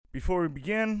Before we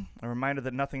begin, a reminder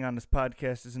that nothing on this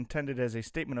podcast is intended as a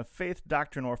statement of faith,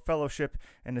 doctrine, or fellowship,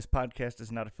 and this podcast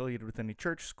is not affiliated with any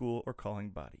church, school, or calling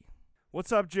body.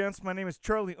 What's up, gents? My name is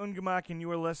Charlie Ungemak, and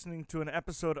you are listening to an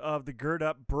episode of the Gird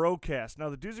Up Broadcast. Now,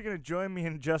 the dudes are going to join me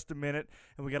in just a minute,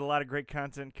 and we got a lot of great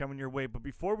content coming your way. But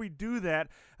before we do that,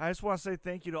 I just want to say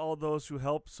thank you to all those who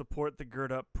help support the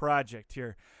Gird Up project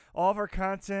here. All of our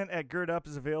content at Gird Up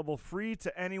is available free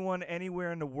to anyone,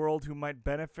 anywhere in the world who might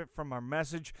benefit from our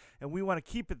message, and we want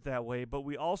to keep it that way. But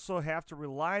we also have to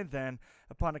rely then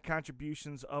upon the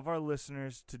contributions of our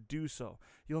listeners to do so.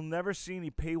 You'll never see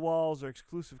any paywalls or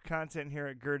exclusive content here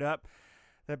at Gird Up.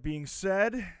 That being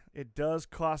said, it does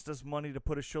cost us money to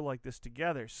put a show like this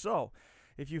together. So,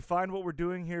 if you find what we're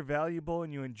doing here valuable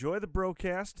and you enjoy the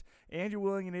broadcast and you're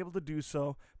willing and able to do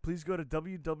so, please go to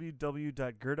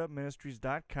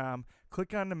www.girdupministries.com,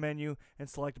 click on the menu, and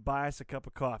select Buy Us a Cup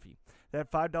of Coffee.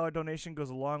 That $5 donation goes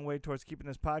a long way towards keeping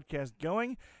this podcast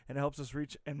going, and it helps us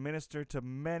reach and minister to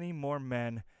many more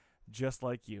men just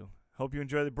like you. Hope you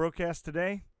enjoy the broadcast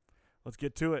today. Let's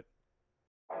get to it.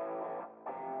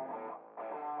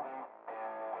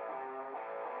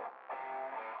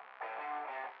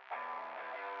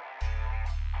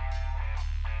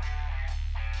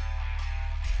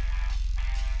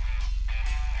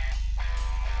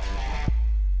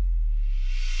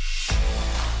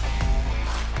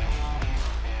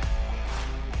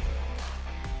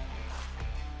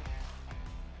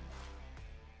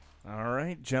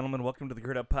 Gentlemen, welcome to the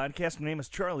Gird Up Podcast. My name is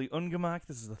Charlie Ungemak.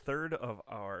 This is the third of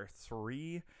our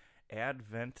three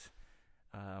Advent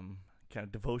kind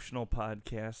of devotional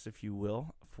podcasts, if you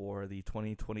will, for the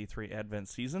 2023 Advent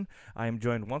season. I am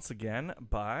joined once again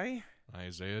by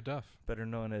Isaiah Duff, better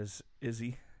known as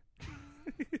Izzy.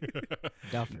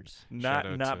 Duffers. Not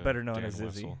better known Dan as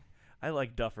Izzy. Wessel. I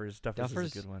like Duffers. Duffers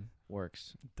is a good one.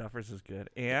 Works. Duffers is good.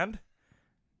 And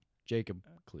Jacob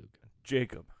Klug.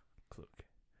 Jacob Klug.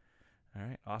 All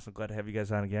right, awesome. Glad to have you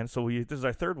guys on again. So this is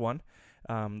our third one.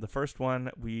 The first one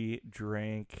we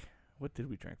drank. What did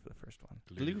we drink for the first one?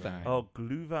 Glühwein. Oh,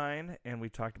 Glühwein, and we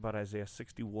talked about Isaiah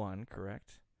 61,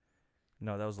 correct?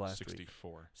 No, that was last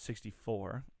 64. week.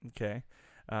 64. Okay.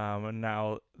 And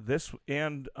now this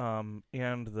and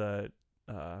the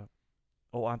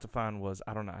antiphon was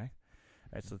Adonai. All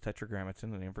right, so the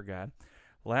Tetragrammaton, the name for God.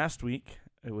 Last week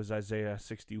it was Isaiah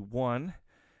 61.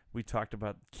 We talked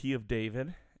about Key of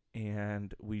David.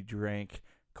 And we drank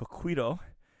coquito,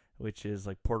 which is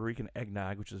like Puerto Rican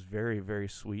eggnog, which is very, very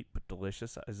sweet but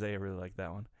delicious. Isaiah really liked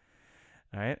that one.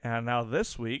 All right, and now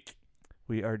this week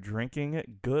we are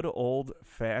drinking good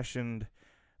old-fashioned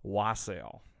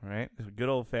wassail, right? Good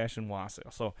old-fashioned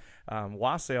wassail. So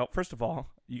wassail, first of all,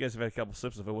 you guys have had a couple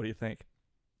sips of it. What do you think?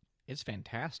 It's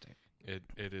fantastic. It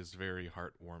is very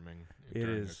heartwarming It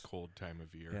during is. a cold time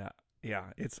of year. Yeah.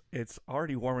 Yeah, it's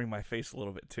already warming my face a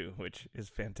little bit too, which is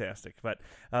fantastic. But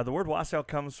the word wassail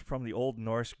comes from the Old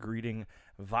Norse greeting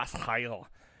vasheil,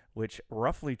 which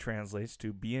roughly translates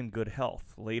to be in good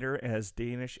health. Later, as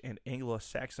Danish and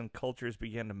Anglo-Saxon cultures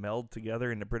began to meld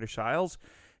together in the British Isles,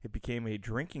 it became a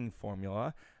drinking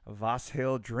formula,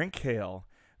 vasheil drinkhail,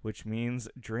 which means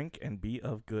drink and be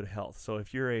of good health. So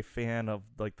if you're a fan of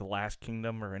like The Last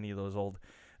Kingdom or any of those old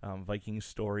Viking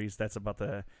stories, that's about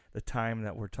the time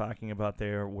that we're talking about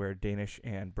there, where Danish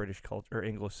and British culture or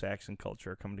Anglo-Saxon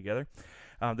culture come together.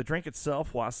 The drink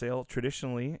itself, wassail,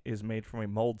 traditionally is made from a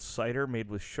mulled cider made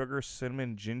with sugar,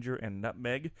 cinnamon, ginger, and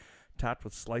nutmeg, topped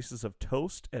with slices of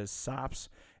toast as sops,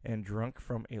 and drunk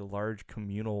from a large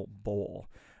communal bowl.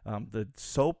 The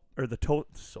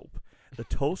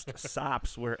toast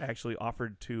sops were actually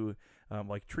offered to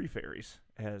like tree fairies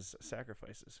as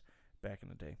sacrifices back in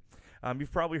the day.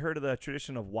 You've probably heard of the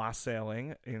tradition of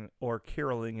wassailing or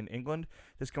caroling in England.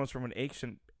 This comes from an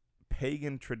ancient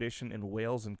pagan tradition in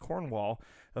Wales and Cornwall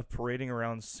of parading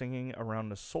around singing around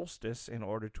the solstice in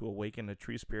order to awaken the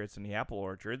tree spirits in the apple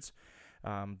orchards.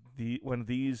 When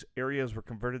these areas were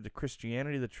converted to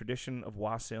Christianity, the tradition of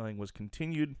wassailing was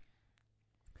continued,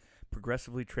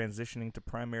 progressively transitioning to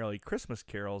primarily Christmas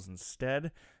carols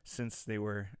instead, since it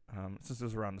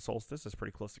was around the solstice. It's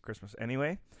pretty close to Christmas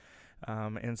anyway.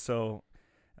 And so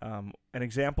an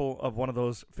example of one of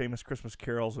those famous Christmas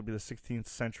carols would be the 16th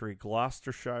century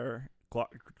Gloucestershire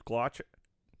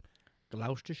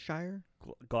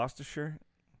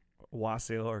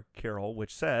wassail or carol,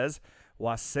 which says,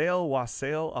 "Wassail,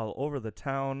 wassail all over the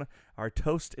town. Our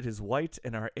toast it is white,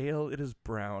 and our ale it is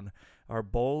brown. Our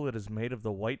bowl it is made of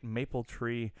the white maple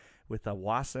tree. With a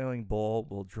wassailing bowl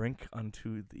we'll drink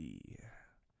unto thee."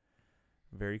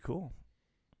 Very cool.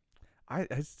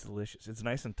 It's delicious. It's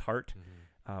nice and tart.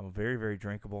 Mm-hmm. Very, very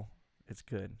drinkable. It's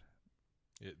good.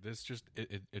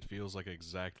 It feels like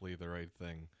exactly the right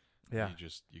thing. Yeah.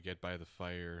 You get by the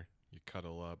fire, you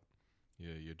cuddle up,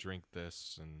 you drink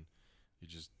this, and you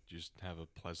just have a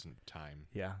pleasant time.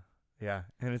 Yeah. Yeah.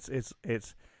 And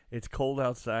it's cold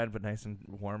outside, but nice and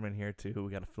warm in here too.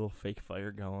 We got a full fake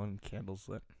fire going, candles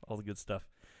lit, all the good stuff.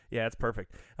 Yeah, it's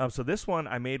perfect. So this one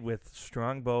I made with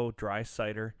Strongbow dry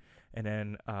cider, and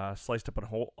then sliced up a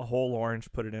whole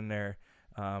orange, put it in there,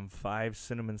 5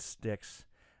 cinnamon sticks.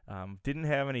 Didn't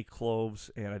have any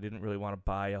cloves, and I didn't really want to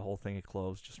buy a whole thing of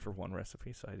cloves just for one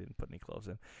recipe, so I didn't put any cloves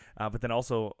in. But then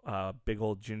also big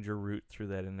old ginger root, threw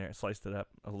that in there, sliced it up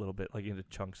a little bit, like into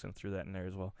chunks, and threw that in there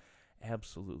as well.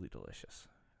 Absolutely delicious.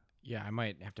 Yeah, I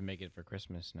might have to make it for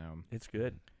Christmas now. It's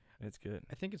good. It's good.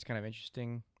 I think it's kind of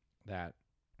interesting that,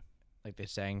 like they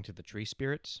sang to the tree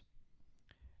spirits,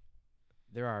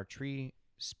 there are tree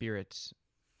spirits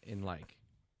in, like,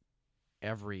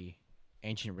 every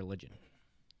ancient religion.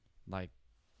 Like,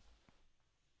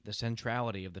 the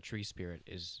centrality of the tree spirit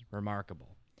is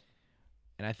remarkable.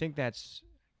 And I think that's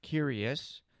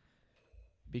curious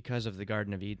because of the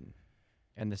Garden of Eden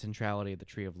and the centrality of the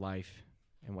tree of life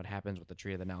and what happens with the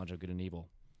tree of the knowledge of good and evil.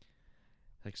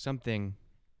 Like something,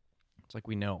 it's like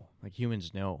we know, like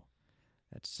humans know,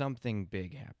 that something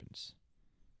big happens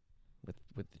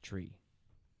with the tree.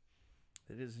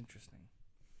 It is interesting.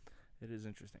 It is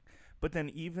interesting. But then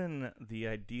even the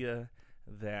idea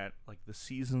that, like, the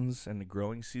seasons and the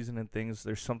growing season and things,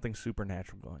 there's something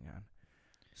supernatural going on.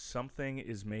 Something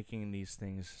is making these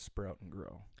things sprout and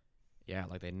grow. Yeah,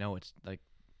 like they know it's like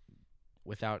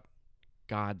without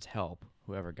God's help,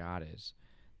 whoever God is,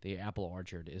 the apple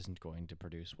orchard isn't going to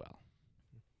produce well.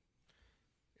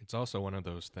 It's also one of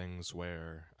those things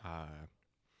where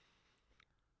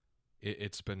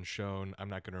it's been shown, I'm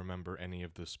not going to remember any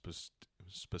of the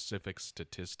specific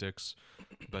statistics,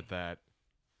 but that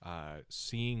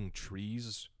seeing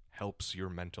trees helps your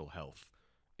mental health.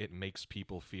 It makes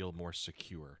people feel more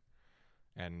secure.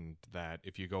 And that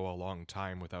if you go a long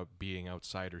time without being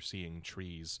outside or seeing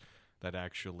trees, that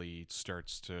actually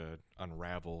starts to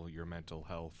unravel your mental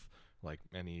health, like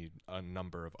a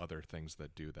number of other things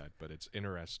that do that. But it's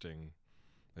interesting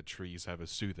that trees have a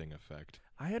soothing effect.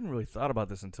 I hadn't really thought about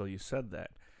this until you said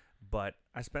that, but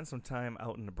I spent some time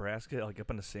out in Nebraska, like up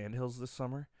in the Sandhills this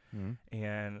summer,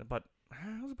 and it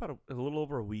was about a little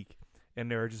over a week, and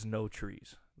there are just no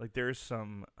trees. Like, there's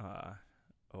some,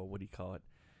 what do you call it?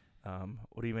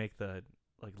 What do you make the,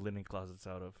 like, linen closets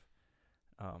out of?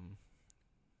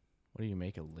 What do you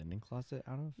make a linen closet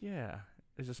out of? Yeah,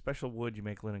 there's a special wood you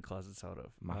make linen closets out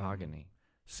of. Mahogany.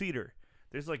 Cedar.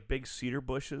 There's, like, big cedar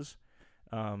bushes.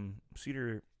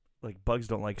 Cedar, like, bugs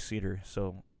don't like cedar,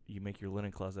 so you make your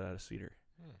linen closet out of cedar.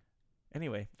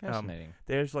 Anyway, Fascinating.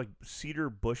 There's, like, cedar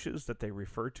bushes that they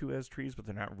refer to as trees, but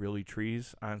they're not really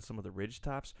trees on some of the ridge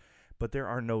tops. But there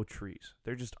are no trees.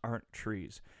 There just aren't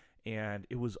trees. And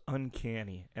it was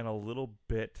uncanny and a little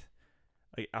bit,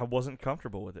 I wasn't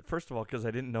comfortable with it. First of all, because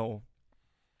I didn't know,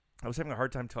 I was having a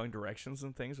hard time telling directions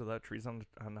and things without trees on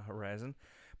the horizon.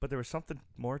 But there was something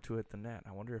more to it than that.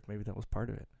 I wonder if maybe that was part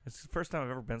of it. It's the first time I've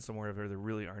ever been somewhere where there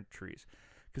really aren't trees.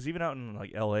 Because even out in,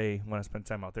 like, L.A., when I spent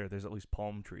time out there's at least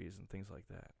palm trees and things like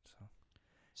that.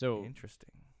 So interesting.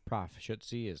 Prof.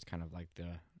 Schutze is kind of like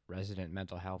the resident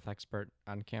mental health expert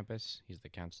on campus. He's the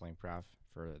counseling prof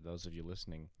for those of you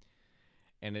listening.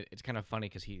 And it's kind of funny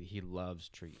because he loves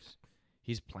trees.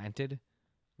 He's planted,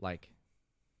 like,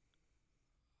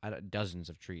 dozens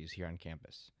of trees here on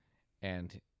campus.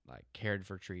 And, like, cared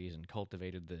for trees and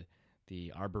cultivated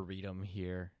the arboretum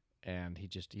here. And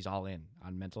he's all in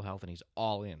on mental health, and he's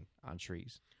all in on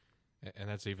trees. And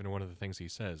that's even one of the things he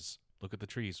says. Look at the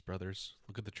trees, brothers.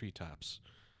 Look at the treetops.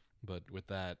 But with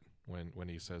that, when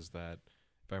he says that,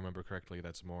 if I remember correctly,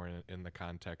 that's more in the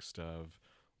context of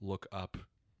look up,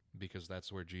 because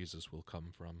that's where Jesus will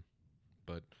come from.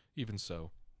 But even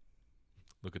so,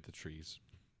 look at the trees.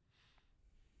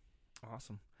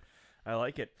 Awesome. I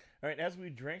like it. All right, as we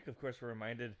drink, of course, we're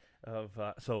reminded of,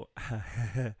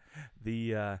 I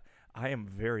am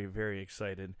very, very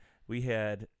excited. We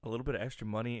had a little bit of extra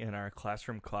money in our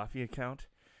classroom coffee account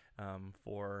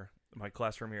for my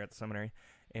classroom here at the seminary,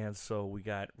 and so we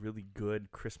got really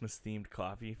good Christmas-themed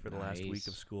coffee for the last week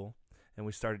of school, and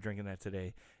we started drinking that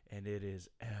today, and it is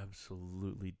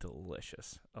absolutely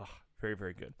delicious. Oh, very,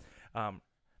 very good.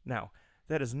 Now,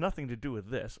 that has nothing to do with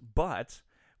this, but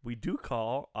we do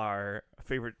call our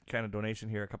favorite kind of donation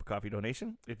here a cup of coffee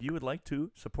donation. If you would like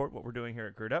to support what we're doing here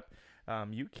at Gird Up,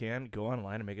 you can go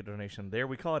online and make a donation there.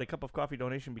 We call it a cup of coffee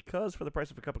donation because for the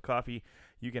price of a cup of coffee,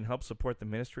 you can help support the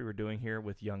ministry we're doing here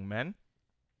with young men.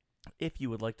 If you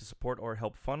would like to support or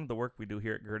help fund the work we do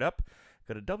here at Gird Up,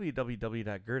 Go to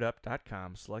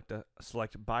www.girdup.com,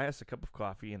 select Buy Us a Cup of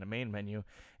Coffee in the main menu,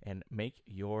 and make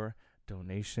your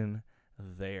donation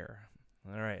there.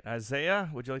 All right, Isaiah,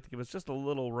 would you like to give us just a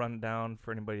little rundown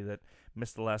for anybody that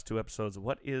missed the last 2 episodes?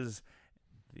 What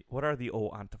are the O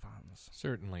antiphons?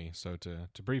 Certainly. So to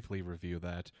briefly review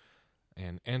that,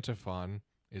 an antiphon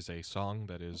is a song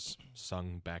that is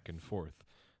sung back and forth.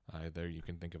 There you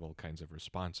can think of all kinds of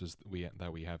responses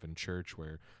that we have in church,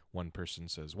 where one person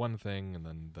says one thing and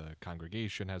then the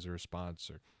congregation has a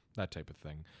response, or that type of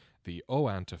thing. The O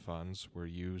antiphons were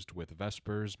used with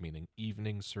Vespers, meaning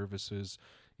evening services,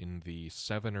 in the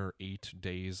 7 or 8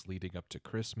 days leading up to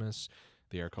Christmas.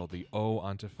 They are called the O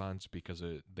antiphons because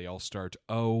they all start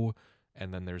O,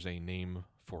 and then there's a name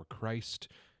for Christ,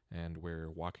 and we're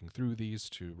walking through these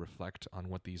to reflect on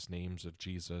what these names of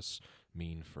Jesus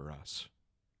mean for us.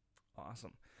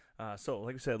 Awesome. So,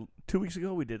 like I said, 2 weeks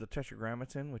ago we did the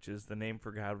Tetragrammaton, which is the name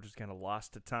for God, which is kind of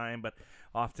lost to time, but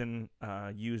often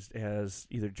used as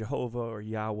either Jehovah or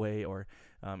Yahweh, or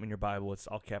in your Bible it's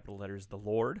all capital letters, the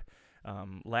Lord.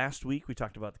 Last week we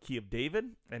talked about the Key of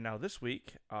David, and now this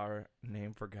week our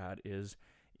name for God is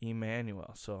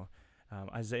Immanuel. So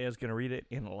Isaiah is going to read it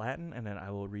in Latin, and then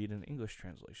I will read an English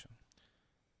translation.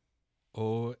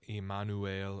 O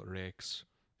Immanuel Rex,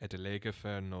 et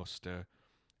legefer noster,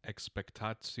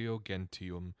 expectatio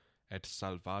gentium, et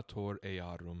salvator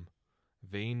earum,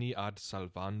 veni ad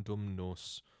salvandum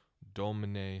nos,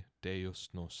 Domine Deus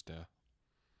noster.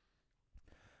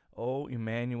 O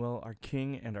Immanuel, our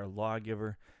King and our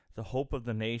lawgiver, the hope of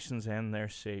the nations and their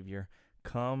Savior,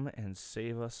 come and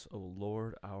save us, O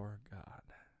Lord our God.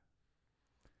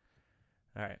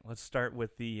 All right, let's start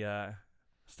with the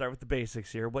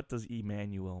basics here. What does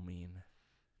Immanuel mean?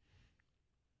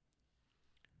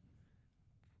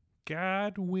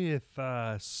 God with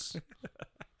us.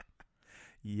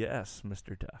 Yes,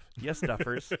 Mr. Duff. Yes,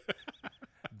 Duffers.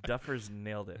 Duffers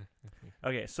nailed it.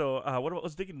 Okay, so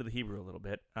let's dig into the Hebrew a little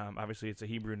bit. Obviously, it's a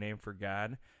Hebrew name for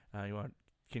God.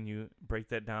 Can you break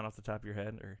that down off the top of your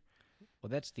head? Or Well,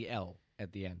 that's the L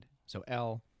at the end. So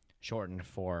L, shortened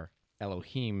for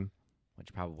Elohim,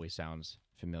 which probably sounds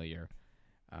familiar.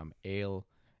 El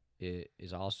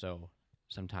is also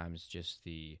sometimes just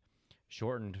the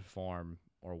shortened form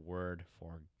or word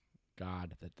for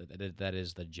God. That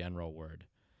is the general word.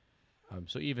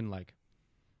 So even like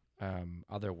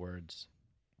other words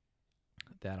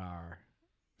that are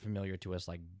familiar to us,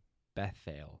 like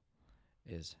Bethel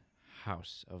is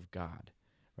house of God,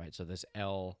 right? So this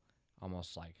L,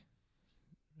 almost like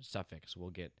suffix, will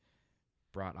get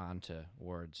brought onto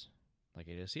words like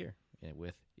it is here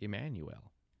with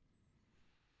Immanuel.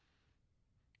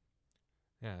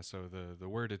 Yeah, so the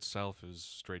word itself is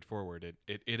straightforward.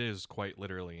 It is quite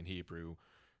literally in Hebrew,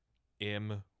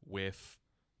 im, with,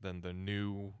 then the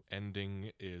new ending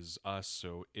is us,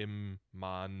 so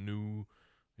Immanu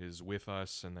is with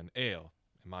us, and then El,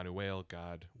 Immanuel,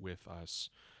 God with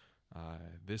us.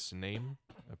 This name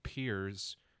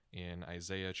appears in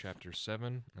Isaiah chapter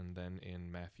 7 and then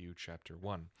in Matthew chapter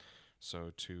 1.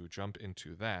 So to jump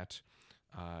into that,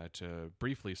 to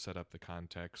briefly set up the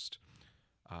context,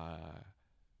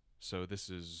 so this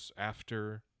is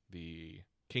after the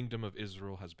kingdom of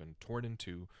Israel has been torn in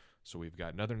two. So we've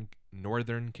got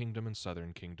northern kingdom and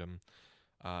southern kingdom.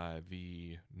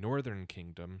 The northern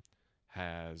kingdom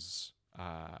has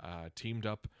teamed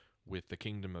up with the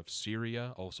kingdom of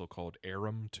Syria, also called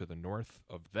Aram, to the north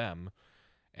of them,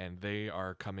 and they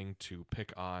are coming to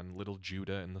pick on little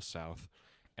Judah in the south.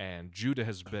 And Judah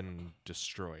has been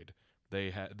destroyed.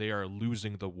 They are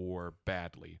losing the war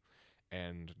badly.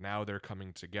 And now they're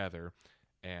coming together,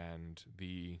 and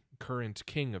the current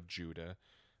king of Judah,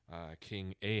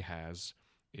 King Ahaz,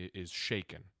 is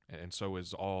shaken, and so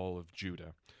is all of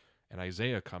Judah. And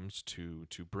Isaiah comes to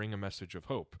bring a message of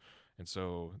hope. And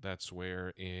so that's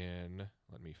where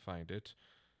let me find it,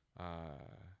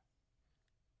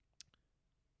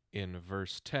 in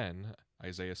verse 10,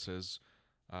 Isaiah says,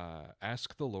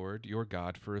 ask the Lord your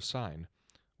God for a sign,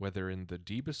 whether in the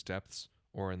deepest depths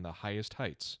or in the highest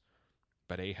heights.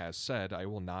 But Ahaz said, I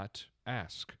will not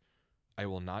ask. I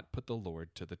will not put the Lord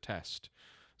to the test.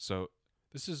 So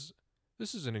this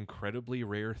is an incredibly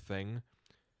rare thing.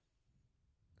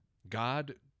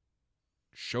 God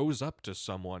shows up to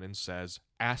someone and says,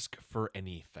 ask for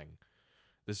anything.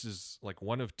 This is like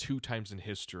one of 2 times in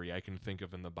history I can think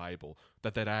of in the Bible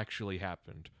that actually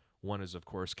happened. One is, of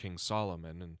course, King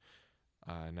Solomon,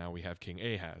 and now we have King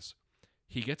Ahaz.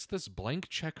 He gets this blank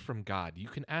check from God. You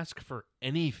can ask for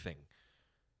anything.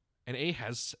 And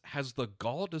Ahaz has the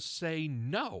gall to say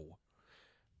no.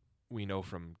 We know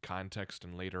from context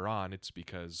and later on it's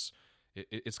because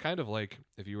It's kind of like,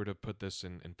 if you were to put this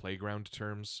in playground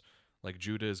terms, like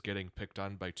Judah is getting picked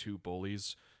on by two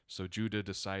bullies. So Judah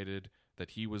decided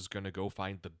that he was going to go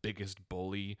find the biggest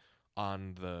bully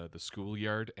on the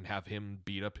schoolyard and have him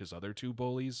beat up his other two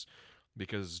bullies,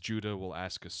 because Judah will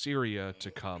ask Assyria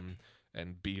to come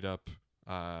and beat up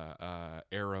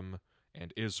Aram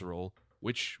and Israel,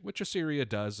 which Assyria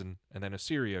does, and then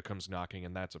Assyria comes knocking,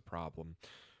 and that's a problem.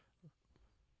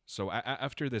 So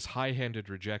after this high-handed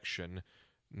rejection,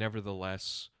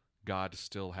 nevertheless, God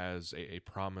still has a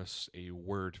promise, a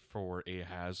word for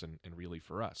Ahaz, and really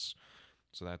for us.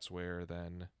 So that's where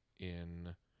then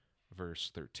in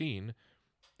verse 13,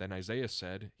 then Isaiah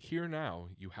said, "Hear now,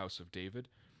 you house of David,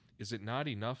 is it not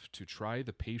enough to try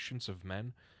the patience of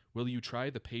men? Will you try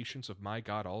the patience of my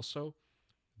God also?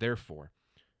 Therefore,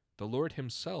 the Lord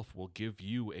himself will give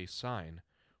you a sign.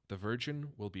 The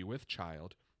virgin will be with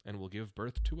child, and will give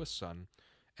birth to a son,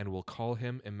 and will call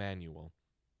him Immanuel."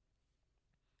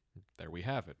 There we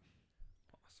have it.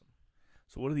 Awesome.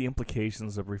 So, what are the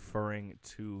implications of referring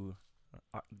to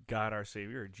God, our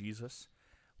Savior, or Jesus?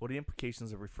 What are the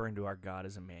implications of referring to our God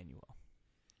as Immanuel?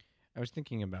 I was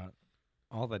thinking about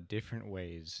all the different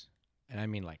ways, and I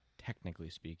mean like technically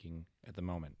speaking at the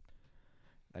moment,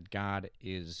 that God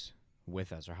is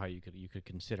with us, or how you could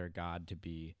consider God to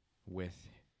be with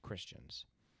Christians,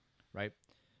 right?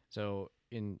 So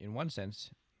in one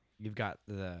sense, you've got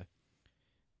the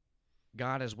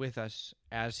God is with us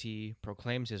as he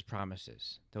proclaims his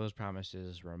promises. Those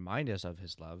promises remind us of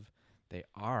his love. They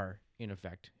are, in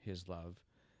effect, his love.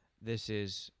 This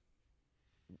is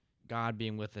God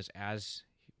being with us as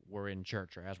we're in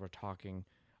church, or as we're talking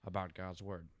about God's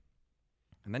word.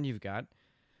 And then you've got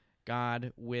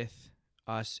God with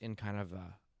us in kind of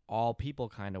a all people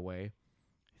kind of way.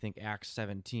 I think Acts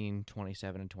 17,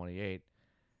 27 and 28.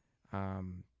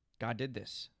 God did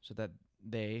this so that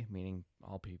they, meaning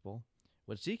all people,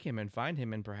 would seek him and find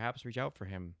him and perhaps reach out for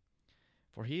him.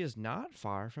 For he is not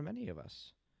far from any of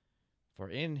us. For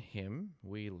in him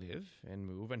we live and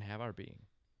move and have our being.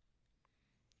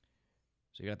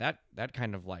 So you got that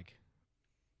kind of like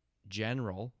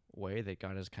general way that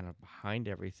God is kind of behind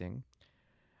everything.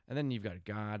 And then you've got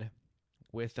God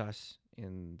with us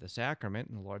in the sacrament,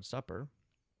 in the Lord's Supper.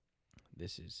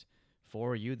 This is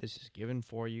for you. This is given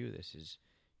for you. This is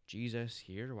Jesus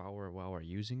here while we're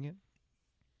using it.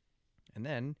 And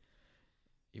then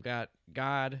you've got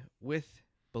God with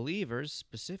believers,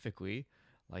 specifically,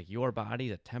 like your body,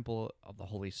 the temple of the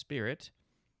Holy Spirit.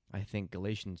 I think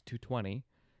Galatians 2:20,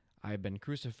 I've been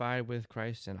crucified with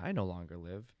Christ, and I no longer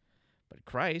live, but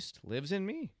Christ lives in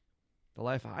me. The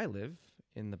life I live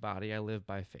in the body, I live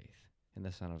by faith in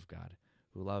the Son of God,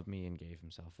 who loved me and gave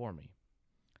himself for me.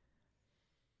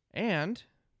 And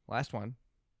last one,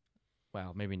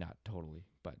 well, maybe not totally,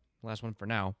 but last one for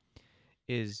now,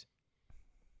 is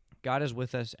God is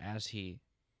with us as he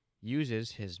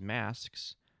uses his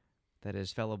masks, that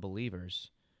is, fellow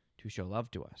believers, to show love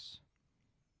to us.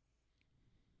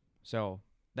 So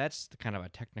that's kind of a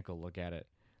technical look at it.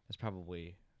 There's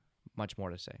probably much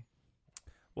more to say.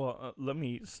 Well, let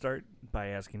me start by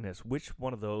asking this. Which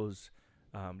one of those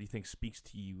do you think speaks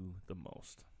to you the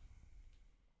most?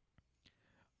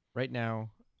 Right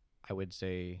now, I would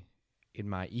say in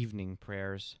my evening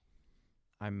prayers,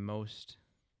 I'm most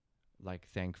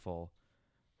thankful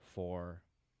for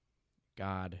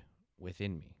God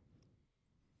within me.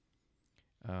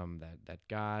 That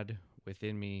God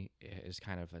within me is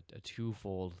kind of a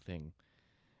twofold thing.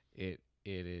 It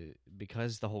is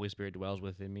because the Holy Spirit dwells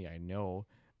within me. I know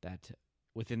that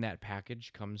within that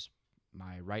package comes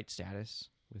my right status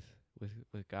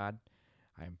with God.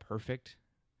 I am perfect.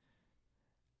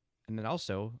 And then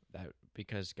also that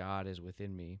because God is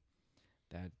within me,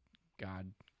 that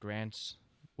God grants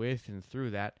with and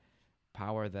through that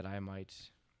power that I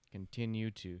might continue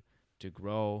to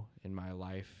grow in my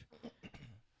life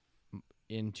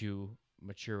into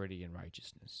maturity and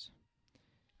righteousness.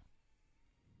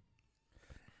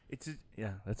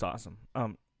 Yeah, that's awesome.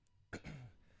 I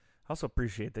also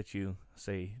appreciate that you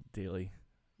say daily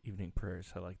evening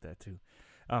prayers. I like that too.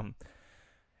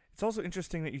 It's also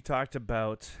interesting that you talked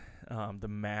about the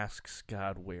masks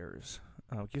God wears.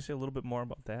 Can you say a little bit more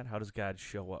about that? How does God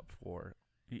show up for?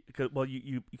 Well,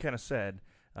 you kind of said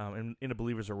in the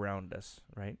believers around us,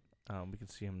 right? We can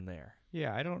see him there.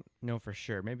 Yeah, I don't know for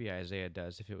sure. Maybe Isaiah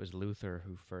does, if it was Luther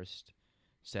who first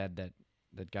said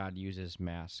that God uses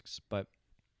masks. But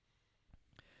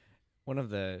one of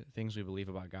the things we believe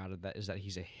about God is that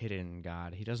he's a hidden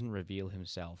God. He doesn't reveal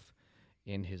himself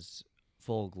in his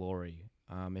full glory.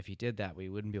 If he did that, we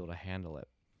wouldn't be able to handle it.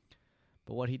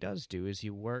 But what he does do is he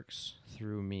works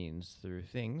through means, through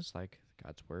things like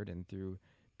God's word and through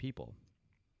people.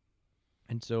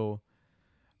 And so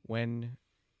when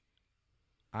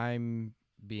I'm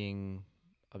being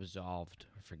absolved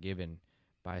or forgiven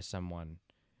by someone,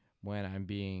 when I'm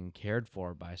being cared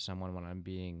for by someone, when I'm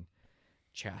being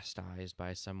chastised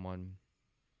by someone,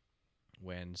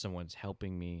 when someone's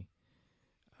helping me,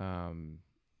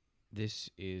 this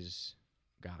is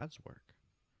God's work.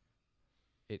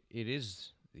 It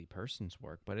is the person's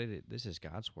work, but this is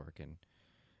God's work, and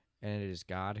it is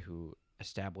God who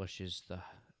establishes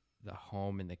the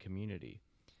home and the community.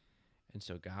 And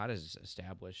so God has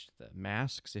established the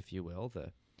masks, if you will,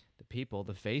 the people,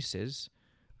 the faces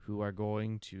who are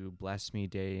going to bless me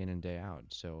day in and day out.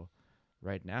 So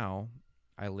right now,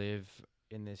 I live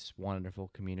in this wonderful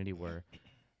community where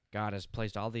God has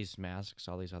placed all these masks,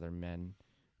 all these other men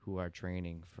who are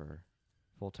training for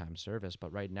full-time service.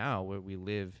 But right now, we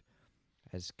live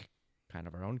as kind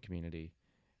of our own community.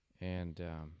 And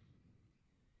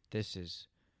this is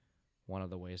one of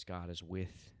the ways God is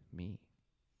with me.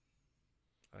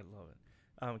 I love it.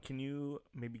 Can you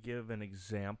maybe give an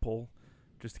example,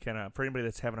 just kind of for anybody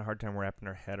that's having a hard time wrapping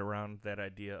their head around that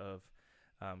idea of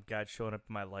God showing up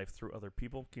in my life through other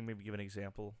people? Can you maybe give an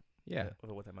example of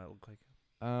what that might look like?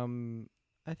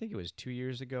 I think it was 2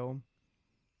 years ago.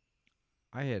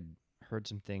 I had heard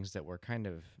some things that were kind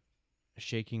of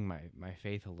shaking my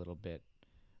faith a little bit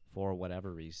for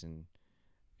whatever reason.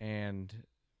 And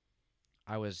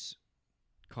I was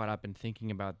caught up in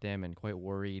thinking about them and quite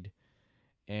worried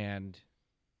and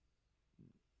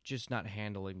just not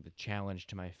handling the challenge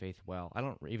to my faith well. I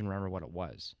don't even remember what it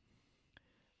was.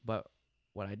 But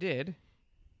what I did,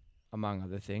 among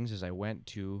other things, is I went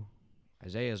to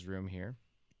Isaiah's room here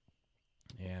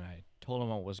and I told him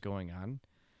what was going on.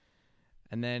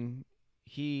 And then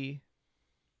he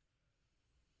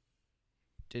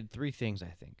did 3 things,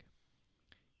 I think.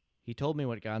 He told me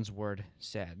what God's word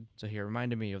said, so he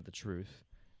reminded me of the truth,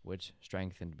 which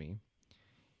strengthened me.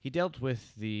 He dealt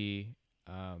with the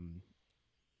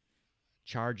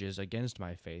charges against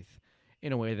my faith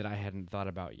in a way that I hadn't thought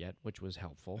about yet, which was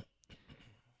helpful.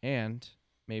 And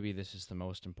maybe this is the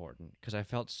most important, because I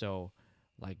felt so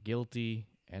guilty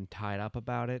and tied up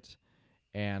about it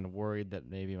and worried that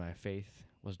maybe my faith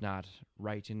was not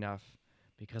right enough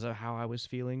because of how I was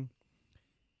feeling.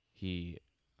 He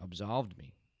absolved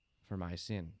me for my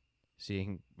sin,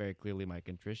 seeing very clearly my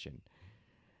contrition.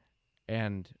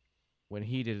 And when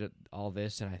he did all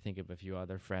this, and I think of a few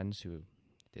other friends who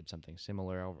did something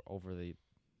similar over the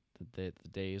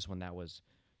days when that was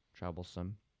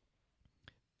troublesome,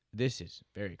 this is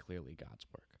very clearly God's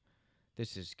work.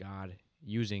 This is God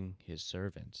using his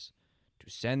servants to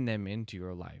send them into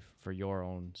your life for your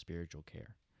own spiritual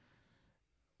care.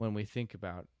 When we think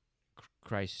about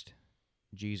Christ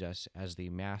Jesus as the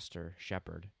master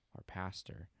shepherd or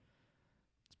pastor,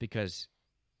 it's because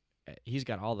he's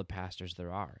got all the pastors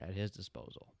there are at his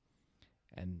disposal.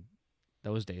 And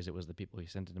those days it was the people he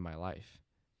sent into my life,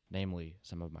 namely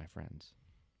some of my friends.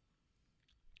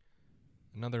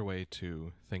 Another way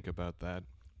to think about that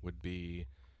would be,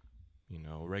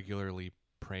 regularly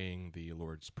praying the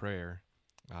Lord's Prayer,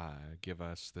 give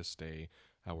us this day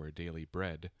our daily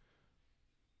bread.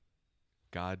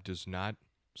 God does not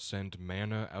send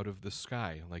manna out of the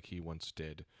sky like he once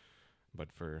did.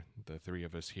 But for the 3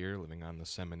 of us here living on the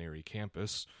seminary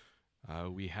campus,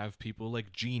 we have people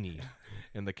like Jeannie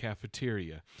in the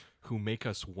cafeteria who make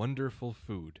us wonderful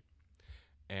food.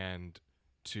 And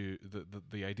to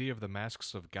the idea of the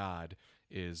masks of God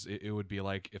is it would be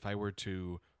like if I were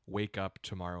to wake up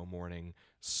tomorrow morning,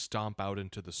 stomp out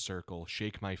into the circle,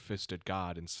 shake my fist at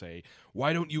God and say,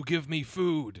 "Why don't you give me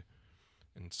food?"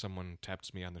 And someone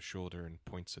taps me on the shoulder and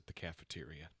points at the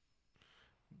cafeteria.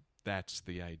 That's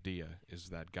the idea, is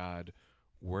that God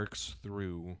works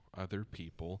through other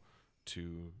people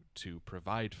to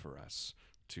provide for us,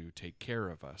 to take care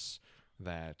of us,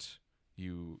 that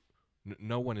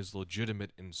no one is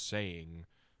legitimate in saying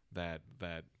that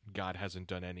God hasn't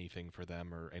done anything for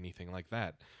them or anything like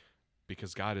that,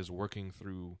 because God is working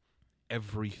through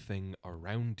everything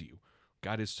around you.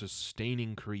 God is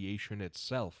sustaining creation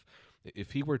itself.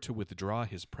 If he were to withdraw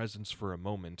his presence for a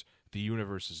moment, the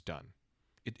universe is done.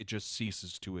 It just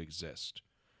ceases to exist.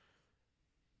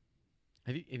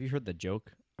 Have you heard the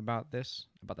joke about this,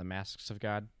 about the masks of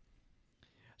God?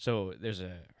 So there's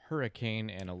a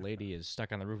hurricane and a lady is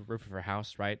stuck on the roof of her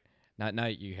house, right? Now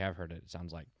you have heard it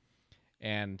sounds like.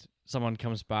 And someone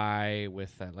comes by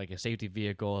with a safety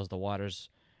vehicle as the water's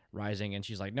rising, and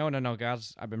she's like, no,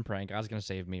 I've been praying, God's going to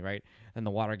save me, right? And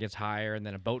the water gets higher, and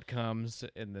then a boat comes,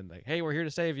 and then hey, we're here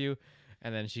to save you.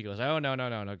 And then she goes, oh, no,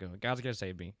 God's going to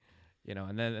save me.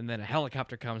 and then a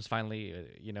helicopter comes finally,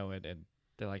 and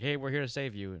they're like, "Hey, we're here to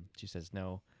save you." And she says,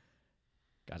 "No,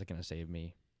 God's gonna save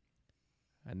me."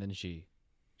 And then she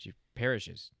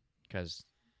perishes because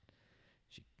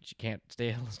she can't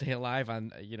stay alive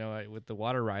on with the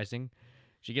water rising.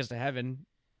 She gets to heaven,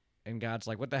 and God's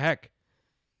like, "What the heck?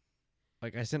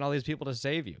 Like, I sent all these people to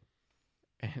save you,"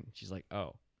 and she's like,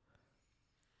 "Oh."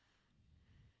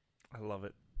 I love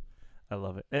it. I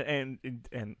love it. And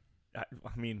I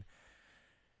mean,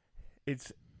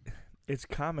 it's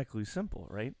comically simple,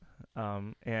 right?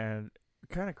 And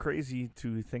kind of crazy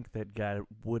to think that God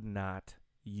would not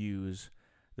use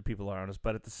the people around us,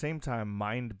 but at the same time,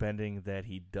 mind-bending that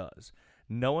he does.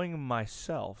 Knowing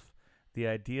myself, the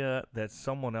idea that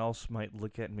someone else might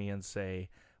look at me and say,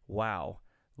 wow,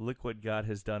 look what God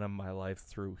has done in my life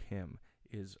through him,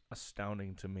 is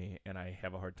astounding to me, and I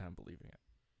have a hard time believing it.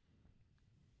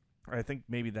 I think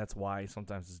maybe that's why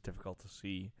sometimes it's difficult to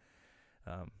see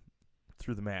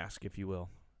through the mask, if you will.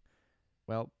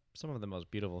 Well, some of the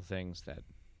most beautiful things that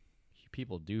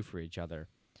people do for each other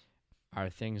are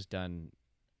things done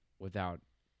without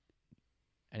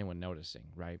anyone noticing,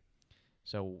 right?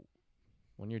 So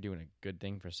when you're doing a good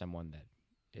thing for someone that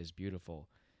is beautiful,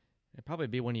 it'd probably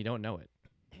be when you don't know it.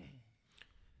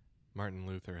 Martin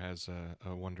Luther has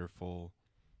a wonderful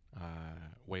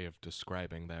way of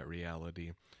describing that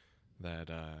reality,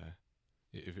 that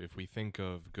if we think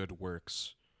of good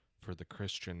works for the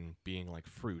Christian being like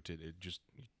fruit, it just,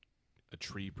 a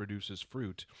tree produces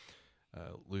fruit.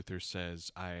 Luther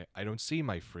says, I don't see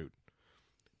my fruit,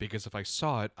 because if I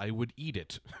saw it, I would eat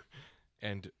it.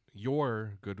 And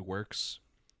your good works,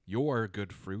 your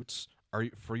good fruits are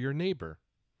for your neighbor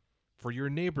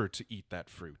to eat that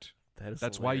fruit.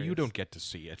 That's why you don't get to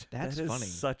see it. That's that is funny.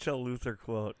 Such a Luther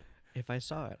quote. If I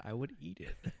saw it, I would eat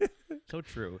it. So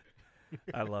true.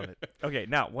 I love it. Okay,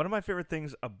 now, one of my favorite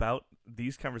things about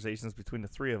these conversations between the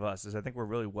three of us is I think we're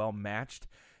really well matched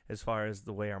as far as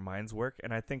the way our minds work.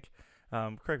 And I think,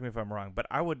 correct me if I'm wrong, but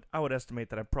I would estimate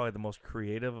that I'm probably the most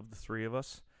creative of the three of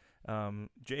us.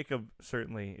 Jacob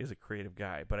certainly is a creative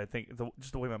guy, but I think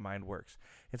just the way my mind works.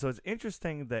 And so it's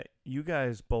interesting that you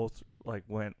guys both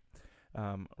went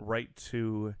right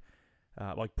to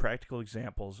practical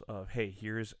examples of, hey,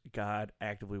 here's God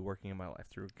actively working in my life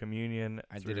through communion.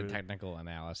 I did a technical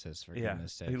analysis, for yeah,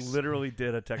 goodness sakes. he literally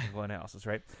did a technical analysis,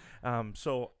 right?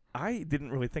 So I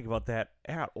didn't really think about that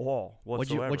at all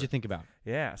whatsoever. What'd you think about?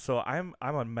 Yeah, so I'm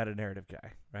a meta-narrative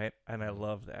guy, right? And I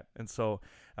love that. And so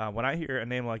when I hear a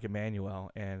name like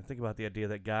Immanuel and think about the idea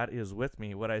that God is with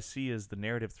me, what I see is the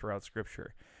narrative throughout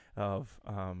Scripture of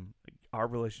our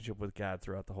relationship with God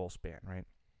throughout the whole span, right?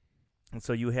 And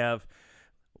so you have,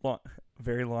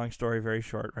 very long story, very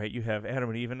short, right? You have Adam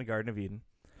and Eve in the Garden of Eden,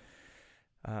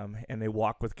 and they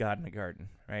walk with God in the garden,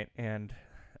 right? And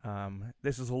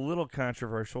this is a little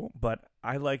controversial, but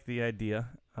I like the idea.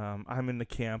 I'm in the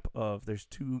camp of there's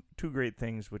two great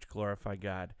things which glorify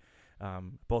God,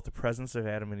 both the presence of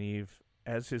Adam and Eve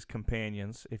as his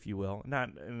companions, if you will,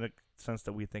 not in the sense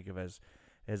that we think of as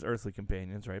earthly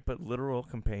companions, right? But literal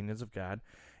companions of God.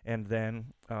 And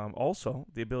then also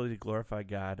the ability to glorify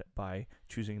God by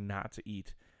choosing not to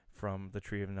eat from the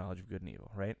tree of the knowledge of good and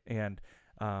evil, right? And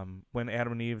when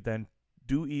Adam and Eve then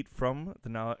do eat from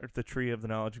the tree of the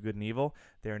knowledge of good and evil,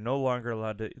 they are no longer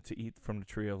allowed to eat from the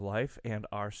tree of life and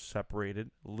are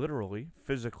separated, literally,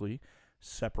 physically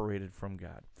separated from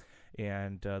God.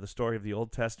 And the story of the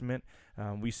Old Testament,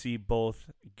 we see both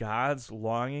God's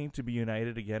longing to be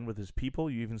united again with his people.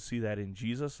 You even see that in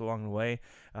Jesus along the way,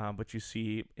 but you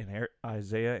see in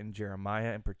Isaiah and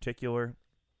Jeremiah in particular,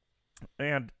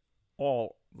 and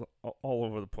all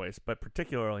over the place, but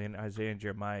particularly in Isaiah and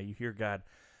Jeremiah, you hear God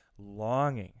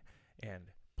longing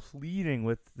and pleading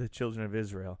with the children of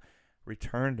Israel,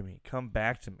 return to me, come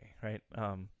back to me, right?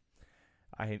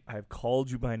 I've called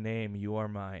you by name, you are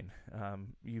mine.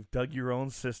 You've dug your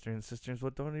own cisterns. Cisterns,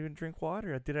 what, don't even drink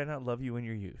water? Did I not love you in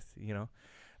your youth?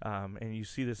 And you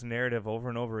see this narrative over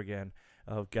and over again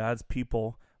of God's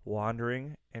people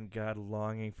wandering and God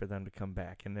longing for them to come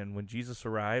back. And then when Jesus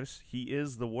arrives, he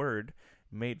is the Word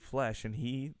made flesh, and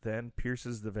he then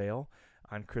pierces the veil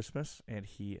on Christmas, and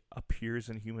he appears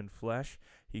in human flesh.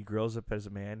 He grows up as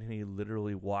a man, and he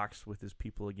literally walks with his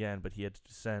people again, but he had to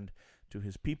descend to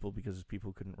his people because his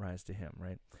people couldn't rise to him,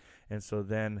 right? And so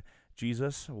then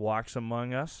Jesus walks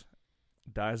among us,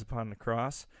 dies upon the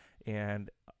cross, and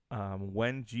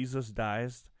when Jesus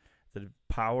dies, the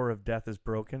power of death is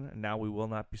broken, and now we will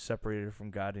not be separated from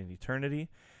God in eternity.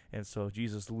 And so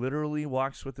Jesus literally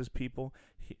walks with his people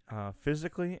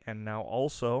physically, and now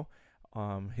also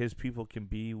his people can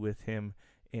be with him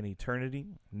in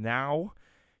eternity. Now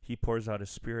He pours out His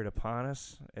Spirit upon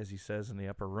us, as He says in the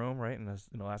upper room, right? In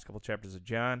the last couple chapters of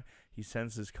John, He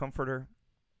sends His Comforter.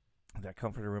 That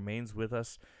Comforter remains with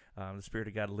us. The Spirit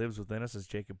of God lives within us, as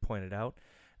Jacob pointed out.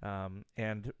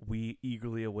 And we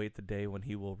eagerly await the day when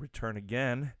He will return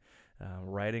again,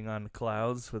 riding on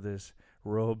clouds with His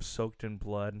robe soaked in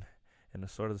blood and the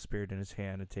sword of the Spirit in His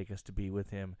hand, and take us to be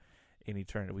with Him in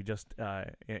eternity. We just,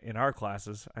 in our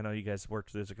classes, I know you guys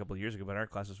worked through this a couple of years ago, but in our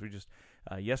classes, we just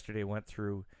yesterday went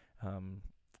through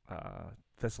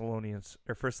Thessalonians,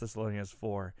 or 1 Thessalonians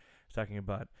 4, talking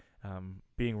about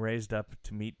being raised up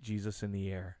to meet Jesus in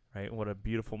the air, right? What a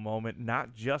beautiful moment,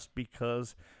 not just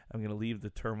because I'm going to leave the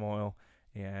turmoil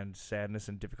and sadness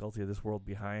and difficulty of this world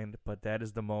behind, but that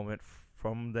is the moment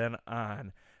from then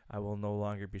on I will no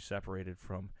longer be separated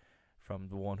from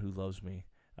the one who loves me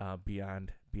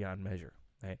beyond measure,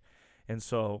 right? And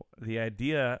so the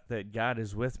idea that God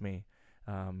is with me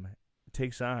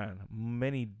takes on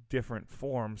many different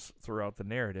forms throughout the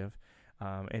narrative.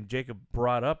 And Jacob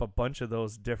brought up a bunch of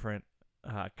those different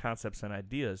concepts and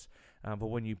ideas. But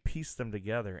when you piece them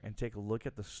together and take a look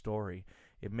at the story,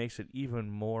 it makes it even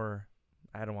more,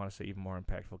 I don't want to say even more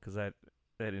impactful, because that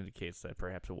indicates that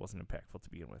perhaps it wasn't impactful to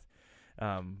begin with.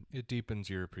 It deepens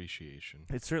your appreciation.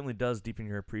 It certainly does deepen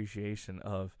your appreciation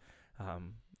of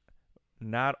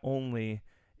not only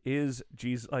is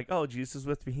Jesus, like, oh, Jesus is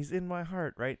with me, He's in my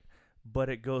heart, right? But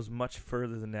it goes much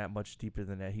further than that, much deeper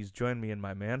than that. He's joined me in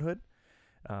my manhood.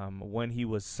 When He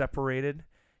was separated,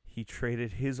 He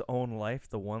traded His own life,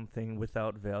 the one thing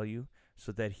without value,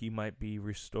 so that He might be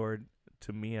restored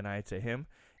to me and I to Him.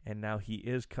 And now He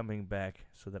is coming back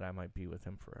so that I might be with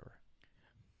Him forever.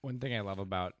 One thing I love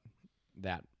about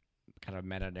that kind of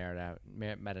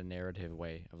meta-narrative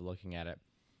way of looking at it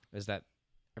is that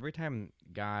every time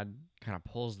God kind of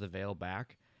pulls the veil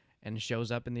back and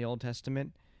shows up in the Old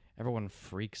Testament, everyone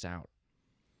freaks out.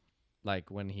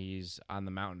 Like when He's on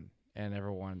the mountain and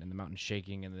everyone in the mountain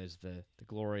shaking and there's the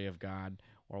glory of God,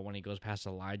 or when He goes past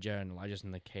Elijah and Elijah's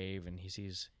in the cave and he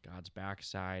sees God's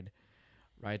backside,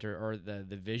 right? Or the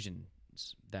visions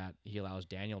that He allows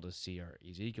Daniel to see or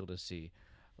Ezekiel to see.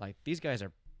 Like these guys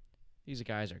are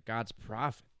God's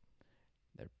prophet.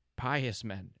 They're pious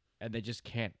men, and they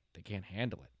can't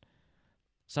handle it.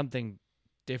 Something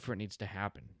different needs to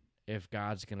happen if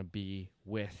God's going to be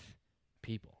with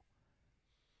people.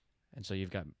 And so you've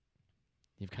got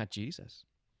Jesus.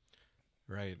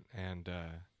 Right, and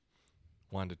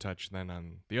wanted to touch then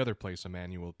on the other place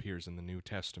Immanuel appears in the New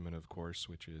Testament, of course,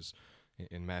 which is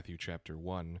in Matthew chapter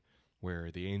 1,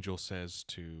 where the angel says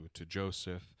to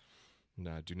Joseph,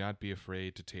 "Do not be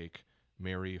afraid to take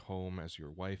Mary home as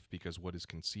your wife, because what is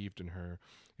conceived in her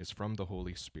is from the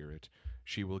Holy Spirit.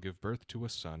 She will give birth to a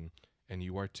son, and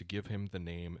you are to give him the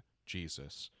name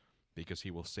Jesus, because He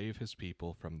will save His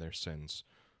people from their sins."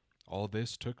 All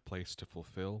this took place to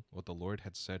fulfill what the Lord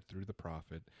had said through the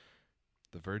prophet.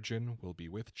 The virgin will be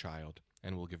with child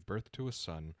and will give birth to a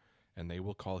son, and they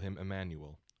will call him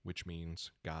Immanuel, which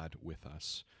means God with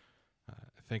us.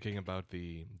 Thinking about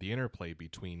the interplay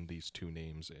between these two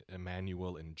names,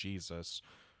 Immanuel and Jesus,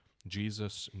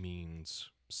 Jesus means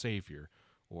Savior,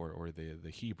 or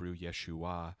the Hebrew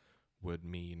Yeshua would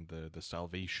mean the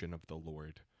salvation of the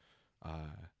Lord.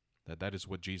 That is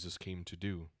what Jesus came to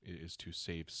do, is to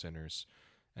save sinners.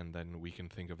 And then we can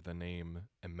think of the name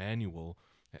Immanuel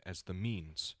as the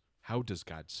means. How does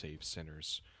God save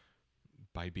sinners?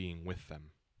 By being with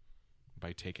them,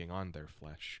 by taking on their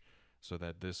flesh. So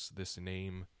that this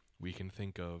name, we can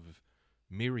think of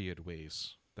myriad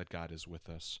ways that God is with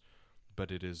us,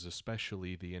 but it is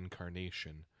especially the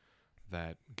incarnation,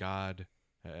 that God,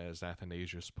 as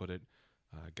Athanasius put it,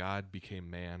 God became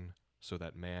man so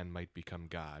that man might become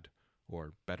God,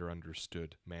 or better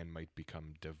understood, man might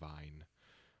become divine.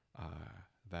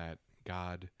 That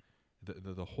God,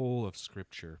 the whole of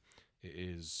Scripture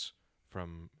is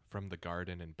from the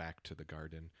garden and back to the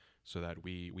garden, so that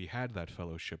we had that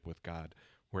fellowship with God,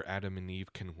 where Adam and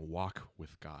Eve can walk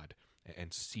with God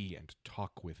and see and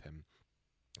talk with Him,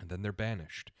 and then they're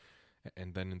banished.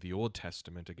 And then in the Old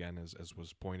Testament, again, as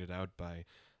was pointed out by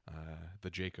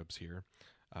the Jacobs here,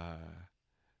 or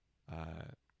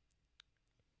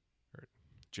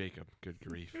Jacob, good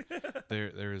grief.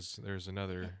 There's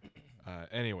another.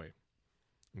 Anyway,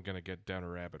 I'm gonna get down a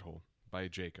rabbit hole by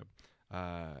Jacob.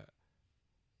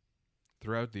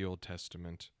 Throughout the Old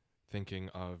Testament, thinking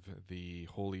of the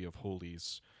Holy of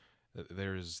Holies,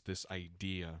 there's this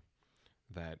idea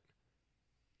that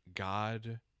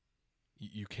God,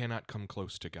 you cannot come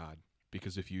close to God,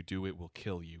 because if you do, it will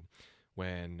kill you.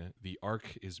 When the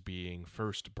ark is being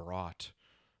first brought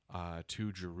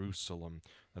to Jerusalem.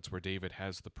 That's where David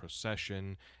has the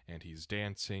procession, and he's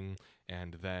dancing,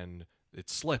 and then it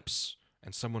slips,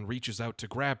 and someone reaches out to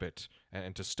grab it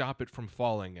and to stop it from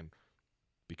falling, and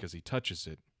because he touches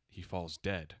it, he falls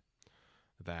dead.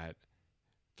 That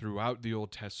throughout the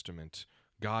Old Testament,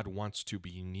 God wants to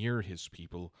be near his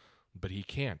people, but he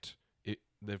can't.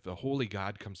 If the holy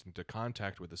God comes into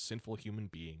contact with a sinful human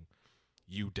being,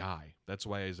 you die. That's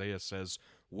why Isaiah says,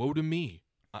 "Woe to me!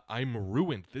 I'm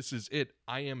ruined. This is it.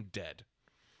 I am dead."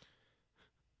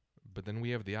 But then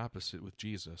we have the opposite with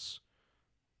Jesus.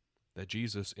 That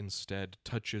Jesus instead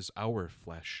touches our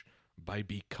flesh by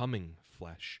becoming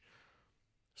flesh.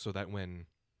 So that when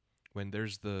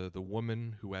there's the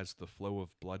woman who has the flow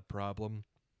of blood problem,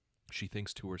 she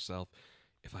thinks to herself,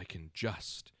 if I can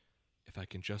just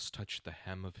touch the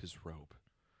hem of his robe.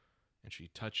 And she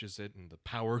touches it, and the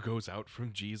power goes out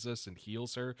from Jesus and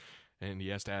heals her. And he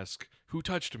has to ask, who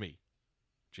touched me?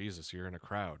 Jesus, you're in a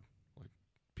crowd. Like,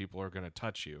 people are going to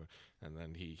touch you. And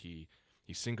then he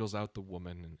singles out the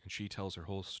woman, and she tells her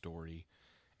whole story.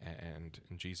 And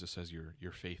Jesus says,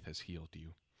 your faith has healed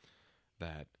you.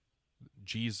 That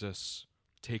Jesus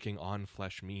taking on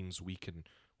flesh means we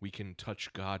can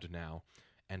touch God now,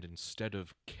 and instead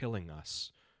of killing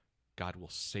us, God will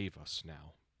save us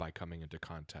now by coming into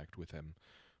contact with him,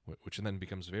 which then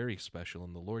becomes very special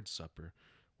in the Lord's Supper,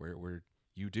 where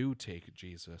you do take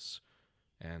Jesus,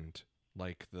 and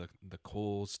like the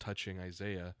coals touching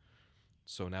Isaiah,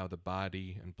 so now the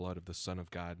body and blood of the Son of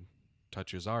God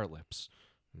touches our lips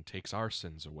and takes our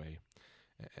sins away,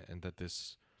 and that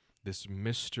this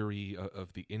mystery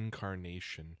of the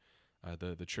incarnation,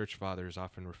 the church fathers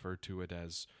often refer to it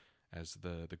as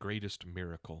the greatest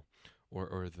miracle,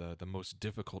 or the most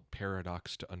difficult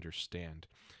paradox to understand.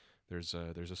 There's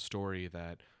a story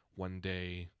that one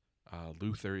day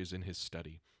Luther is in his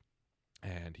study,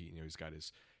 and he's got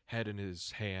his head in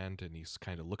his hand, and he's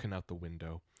kind of looking out the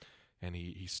window, and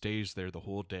he stays there the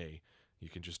whole day. You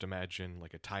can just imagine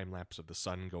like a time lapse of the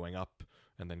sun going up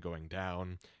and then going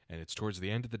down, and it's towards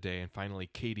the end of the day, and finally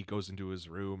Katie goes into his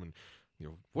room, and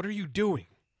what are you doing?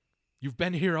 You've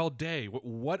been here all day.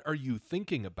 What are you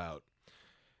thinking about?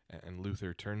 And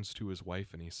Luther turns to his wife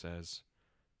and he says,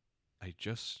 I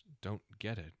just don't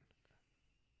get it.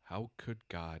 How could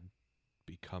God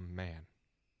become man?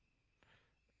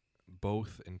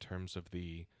 Both in terms of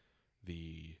the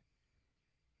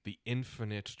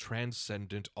infinite,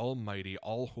 transcendent, almighty,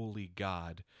 all-holy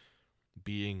God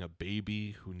being a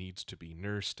baby who needs to be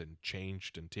nursed and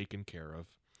changed and taken care of,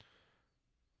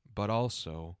 but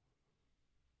also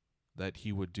that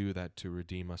he would do that to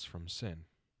redeem us from sin.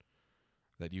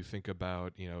 That you think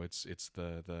about, it's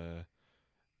the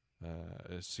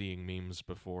seeing memes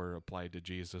before applied to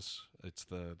Jesus. It's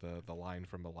the line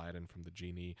from Aladdin from the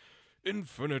genie,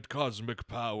 infinite cosmic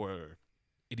power,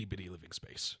 itty bitty living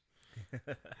space.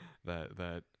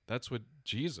 That's what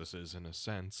Jesus is in a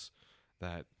sense.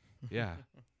 That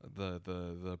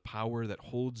the power that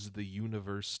holds the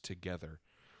universe together.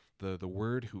 The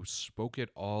Word who spoke it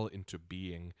all into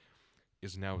being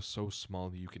is now so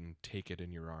small that you can take it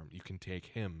in your arm. You can take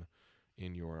him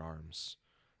in your arms.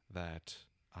 That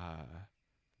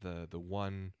the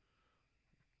one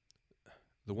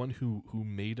who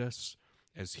made us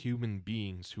as human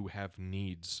beings who have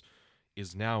needs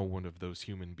is now one of those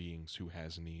human beings who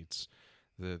has needs.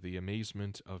 The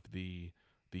amazement of the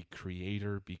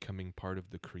Creator becoming part of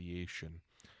the creation,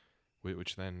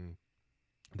 which then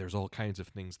there's all kinds of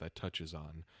things that touches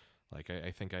on. Like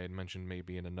I think I had mentioned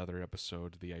maybe in another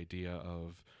episode the idea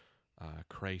of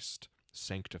Christ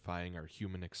sanctifying our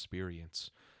human experience,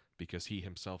 because he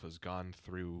himself has gone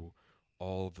through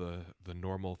all the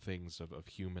normal things of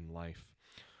human life,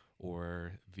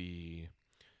 or the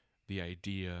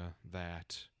idea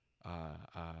that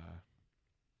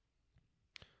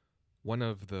one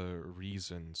of the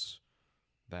reasons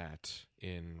that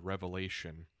in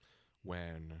Revelation,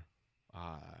 when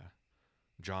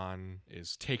John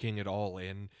is taking it all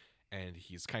in, and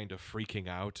he's kind of freaking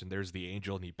out, and there's the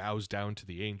angel, and he bows down to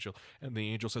the angel, and the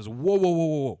angel says, whoa, whoa, whoa,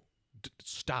 whoa,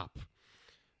 stop.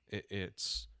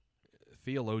 It's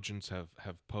theologians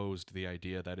have posed the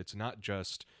idea that it's not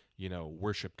just,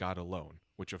 worship God alone,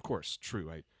 which of course,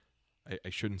 true. I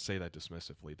shouldn't say that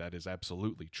dismissively. That is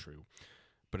absolutely true.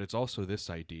 But it's also this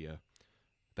idea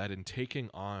that in taking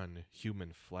on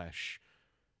human flesh,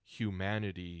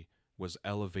 humanity was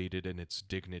elevated in its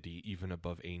dignity even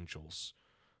above angels.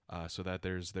 So that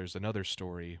there's another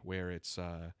story where it's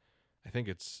I think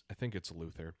it's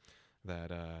Luther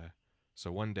that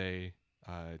so one day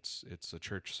it's a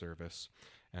church service,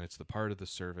 and it's the part of the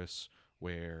service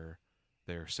where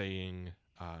they're saying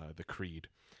the creed,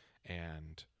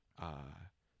 and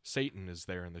Satan is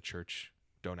there in the church.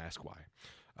 Don't ask why.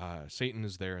 Satan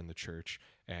is there in the church,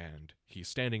 and he's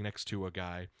standing next to a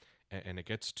guy, and it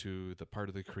gets to the part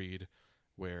of the creed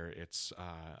where it's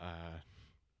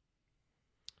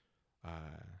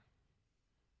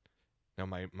now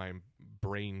my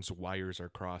brain's wires are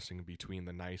crossing between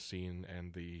the Nicene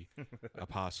and the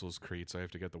Apostles' Creed, so I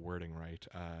have to get the wording right.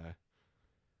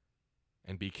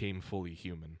 And became fully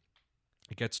human.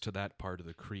 It gets to that part of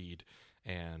the creed,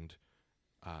 and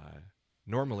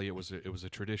normally it was a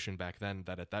tradition back then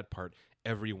that at that part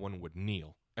everyone would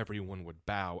kneel, everyone would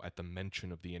bow at the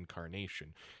mention of the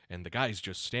incarnation, and the guy's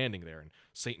just standing there, and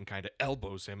Satan kind of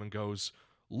elbows him and goes,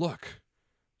 "Look,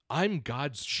 I'm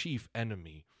God's chief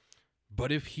enemy,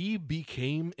 but if he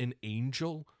became an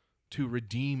angel to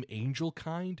redeem angel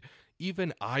kind,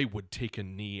 even I would take a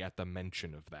knee at the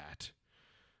mention of that."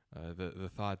 The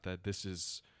thought that this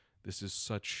is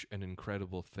such an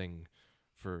incredible thing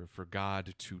for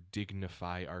God to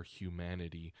dignify our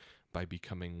humanity by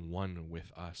becoming one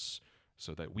with us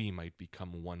so that we might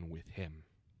become one with him.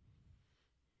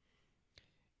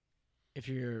 If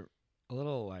you're a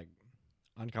little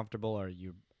uncomfortable, or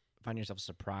you find yourself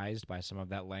surprised by some of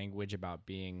that language about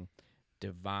being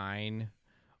divine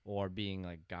or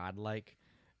being godlike,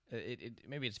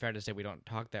 maybe it's fair to say we don't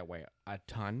talk that way a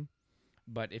ton.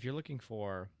 But if you're looking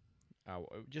for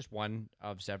just one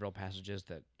of several passages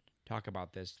that talk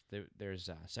about this, there's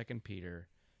 2 Peter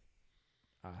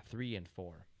 3 and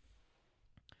 4.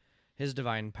 His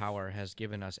divine power has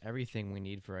given us everything we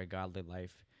need for a godly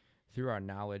life through our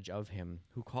knowledge of him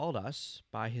who called us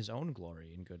by his own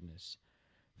glory and goodness.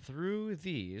 Through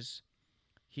these,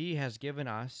 he has given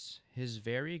us his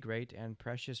very great and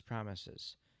precious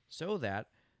promises, so that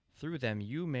through them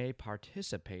you may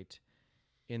participate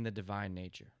in the divine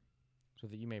nature,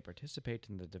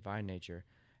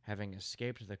 having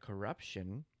escaped the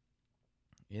corruption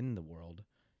in the world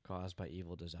caused by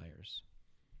evil desires.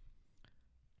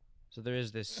 So there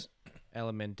is this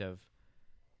element of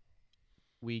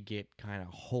we get kind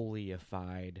of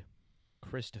holyified,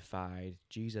 Christified,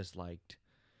 Jesus-liked,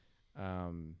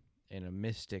 in a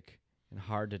mystic and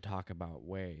hard to talk about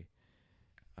way.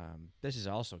 This is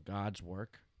also God's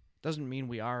work. Doesn't mean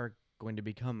we are going to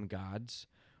become gods,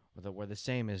 or that we're the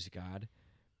same as God,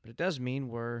 but it does mean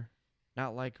we're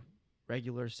not like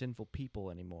regular sinful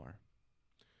people anymore.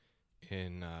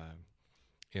 In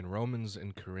Romans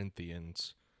and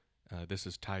Corinthians, this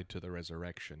is tied to the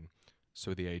resurrection.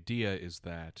 So the idea is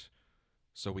that,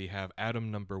 so we have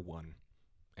Adam number 1,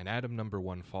 and Adam number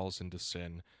 1 falls into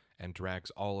sin and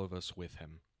drags all of us with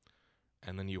him.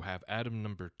 And then you have Adam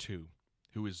number 2,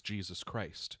 who is Jesus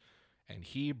Christ, and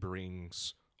he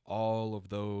brings all of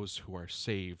those who are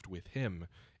saved with him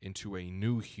into a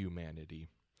new humanity.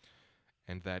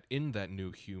 And that in that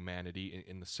new humanity,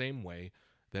 in the same way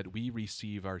that we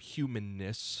receive our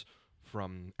humanness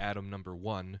from Adam number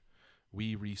 1,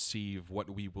 we receive what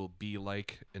we will be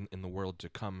like in the world to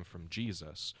come from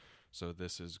Jesus. So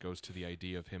this goes to the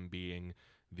idea of him being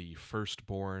the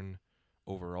firstborn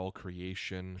over all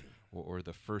creation, or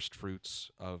the first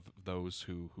fruits of those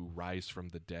who rise from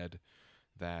the dead,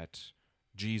 that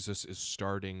Jesus is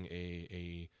starting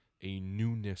a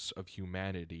newness of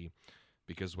humanity,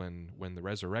 because when the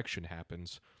resurrection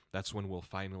happens, that's when we'll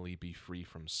finally be free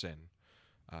from sin.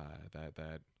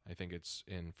 That I think it's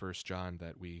in 1 John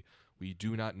that we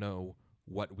do not know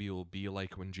what we will be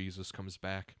like when Jesus comes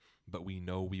back, but we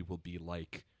know we will be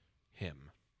like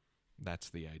him. That's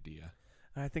the idea.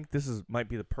 I think this might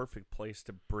be the perfect place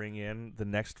to bring in the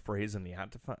next phrase in the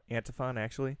antiphon,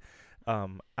 actually.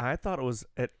 I thought it was,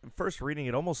 at first reading,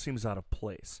 it almost seems out of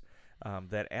place.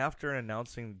 That after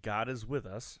announcing God is with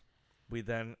us, we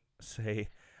then say,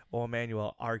 "O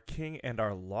Immanuel, our King and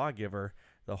our lawgiver,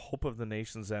 the hope of the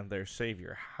nations and their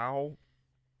Savior." How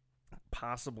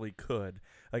possibly could,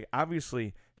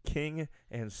 obviously, King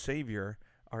and Savior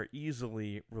are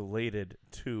easily related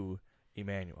to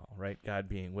Immanuel, right? God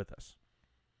being with us.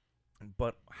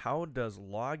 But how does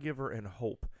lawgiver and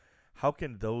hope, how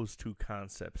can those two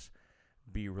concepts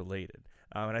be related?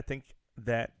 And I think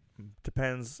that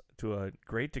depends to a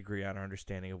great degree on our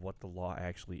understanding of what the law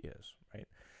actually is, right?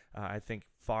 I think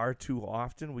far too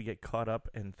often we get caught up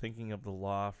in thinking of the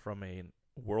law from a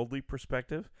worldly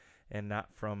perspective and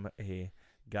not from a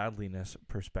godliness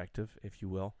perspective, if you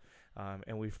will.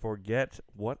 And we forget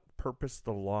what purpose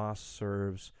the law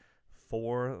serves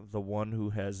for the one who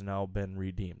has now been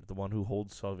redeemed, the one who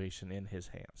holds salvation in his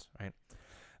hands, right?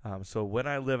 So when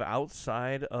I live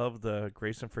outside of the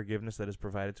grace and forgiveness that is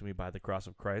provided to me by the cross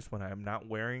of Christ, when I am not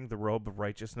wearing the robe of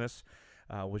righteousness,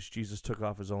 which Jesus took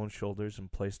off his own shoulders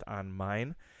and placed on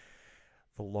mine,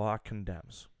 the law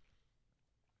condemns.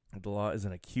 The law is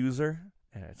an accuser,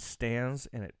 and it stands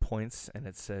and it points and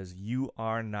it says, you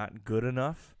are not good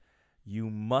enough. You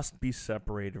must be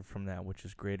separated from that which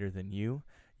is greater than you.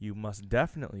 You must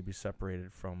definitely be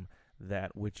separated from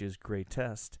that which is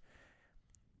greatest.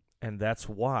 And that's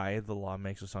why the law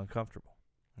makes us uncomfortable,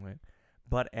 right?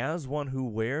 But as one who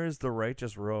wears the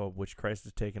righteous robe, which Christ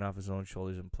has taken off his own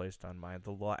shoulders and placed on mine,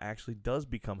 the law actually does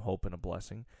become hope and a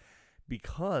blessing,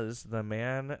 because the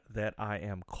man that I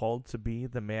am called to be,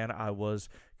 the man I was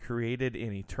created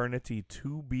in eternity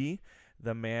to be,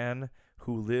 the man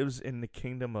who lives in the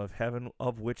kingdom of heaven,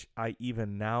 of which I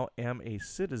even now am a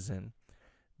citizen,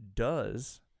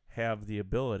 does have the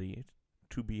ability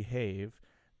to behave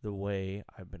the way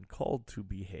I've been called to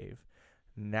behave.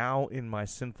 Now in my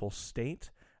sinful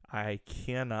state, I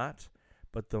cannot,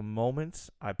 but the moment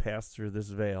I pass through this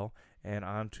veil and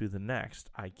onto the next,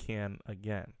 I can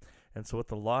again. And so what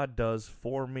the law does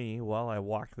for me while I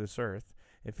walk this earth,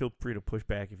 and feel free to push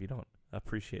back if you don't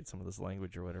appreciate some of this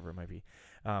language or whatever it might be.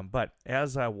 But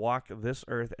as I walk this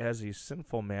earth as a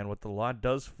sinful man, what the law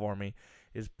does for me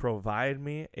is provide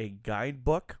me a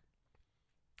guidebook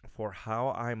for how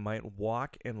I might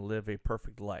walk and live a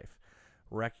perfect life,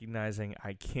 recognizing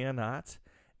I cannot,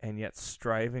 and yet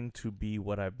striving to be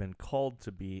what I've been called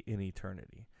to be in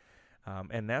eternity.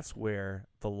 And that's where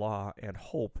the law and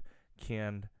hope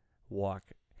can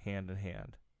walk hand in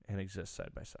hand and exist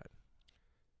side by side.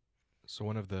 So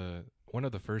one of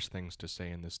the first things to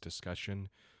say in this discussion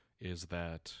is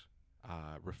that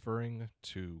referring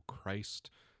to Christ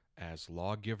as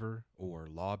lawgiver or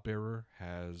lawbearer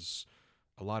has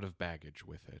a lot of baggage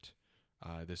with it.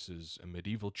 This is a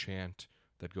medieval chant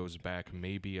that goes back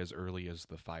maybe as early as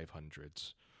the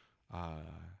 500s.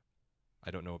 I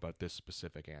don't know about this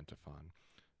specific antiphon,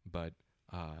 but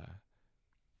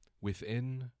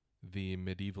within the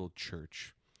medieval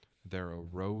church, there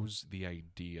arose the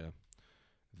idea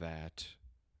that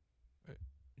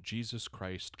Jesus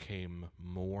Christ came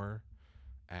more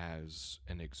as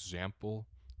an example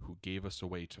who gave us a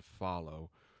way to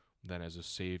follow than as a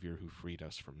savior who freed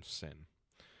us from sin.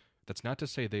 That's not to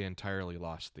say they entirely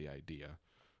lost the idea.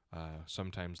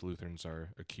 Sometimes Lutherans are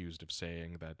accused of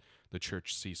saying that the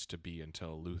church ceased to be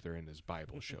until Luther and his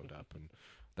Bible showed up, and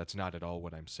that's not at all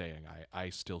what I'm saying. I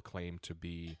still claim to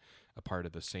be a part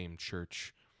of the same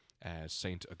church as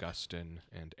St. Augustine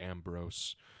and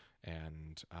Ambrose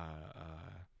and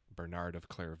Bernard of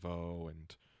Clairvaux,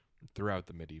 and throughout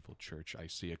the medieval church I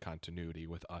see a continuity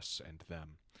with us and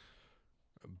them.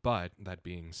 But, that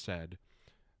being said,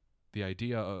 the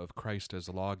idea of Christ as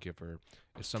a lawgiver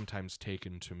is sometimes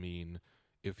taken to mean,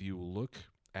 if you look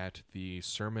at the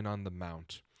Sermon on the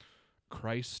Mount,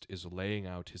 Christ is laying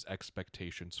out his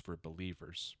expectations for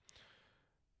believers.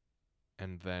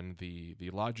 And then the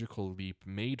logical leap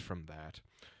made from that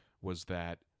was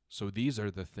that, so these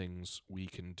are the things we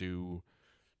can do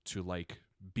to, like,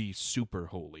 be super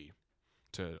holy,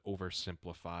 to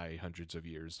oversimplify hundreds of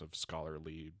years of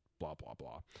scholarly blah, blah,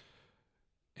 blah.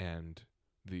 And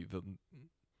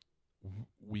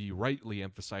we rightly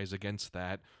emphasize against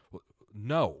that.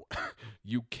 No,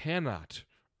 you cannot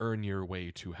earn your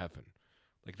way to heaven.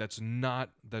 Like, that's not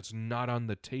on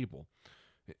the table.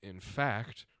 In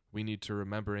fact, we need to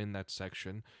remember in that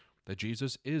section that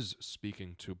Jesus is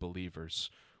speaking to believers,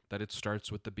 that it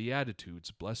starts with the Beatitudes.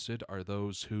 Blessed are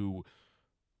those who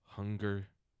hunger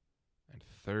and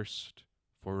thirst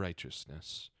for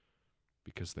righteousness,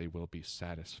 because they will be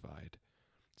satisfied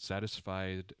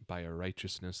by a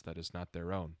righteousness that is not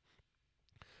their own.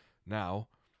 Now,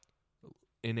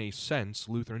 in a sense,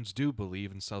 Lutherans do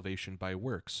believe in salvation by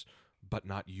works, but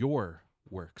not your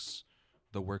works,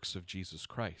 the works of Jesus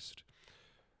Christ.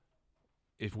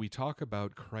 If we talk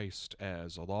about Christ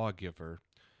as a lawgiver,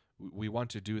 we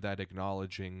want to do that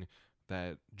acknowledging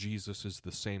that Jesus is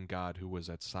the same God who was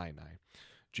at Sinai.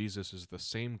 Jesus is the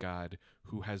same God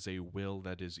who has a will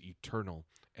that is eternal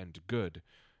and good.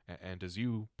 And as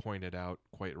you pointed out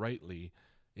quite rightly,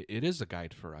 it is a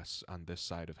guide for us on this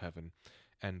side of heaven,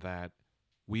 and that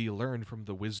we learn from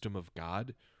the wisdom of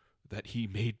God that he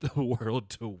made the world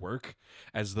to work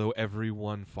as though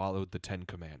everyone followed the 10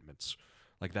 Commandments.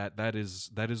 Like that is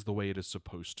the way it is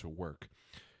supposed to work.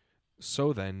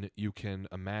 So then you can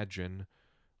imagine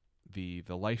the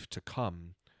life to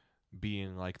come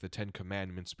being like the 10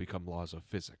 Commandments become laws of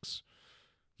physics.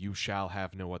 You shall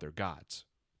have no other gods.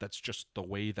 That's just the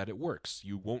way that it works.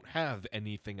 You won't have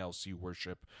anything else you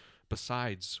worship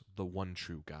besides the one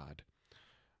true God.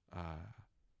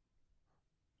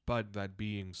 But that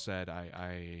being said,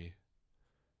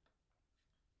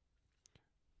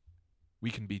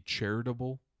 we can be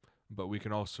charitable, but we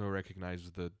can also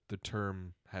recognize that the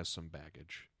term has some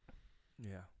baggage.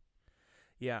 Yeah.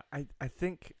 Yeah, I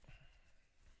think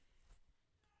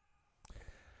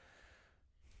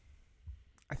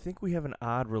we have an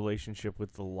odd relationship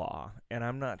with the law, and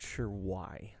I'm not sure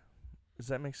why. Does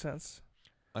that make sense?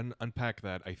 Unpack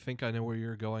that. I think I know where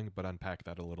you're going, but unpack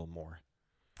that a little more.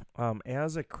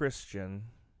 As a Christian,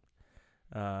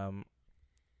 as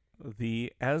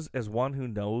one who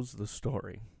knows the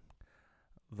story,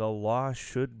 the law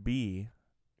should be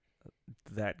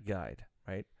that guide,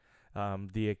 right?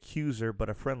 The accuser, but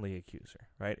a friendly accuser,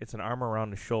 right? It's an arm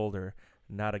around the shoulder,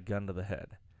 not a gun to the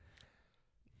head.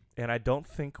 And I don't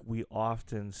think we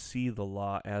often see the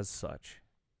law as such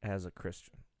as a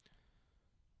Christian.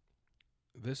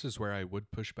 This is where I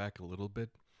would push back a little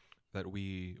bit, that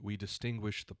we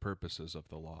distinguish the purposes of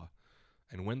the law.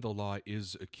 And when the law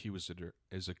is accuser,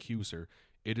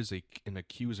 it is an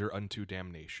accuser unto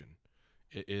damnation.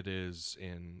 It is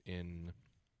in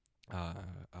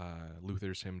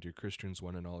Luther's hymn, "Do Christians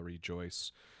one and all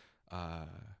rejoice?"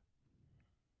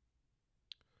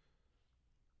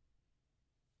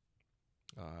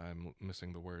 I'm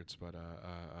missing the words, but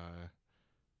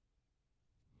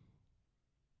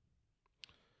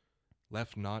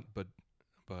left not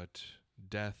but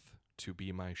death to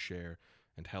be my share,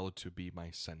 and hell to be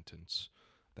my sentence.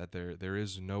 That there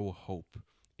is no hope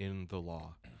in the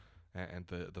law, and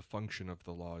the function of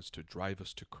the law is to drive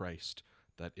us to Christ.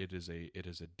 That it is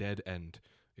a dead end.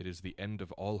 It is the end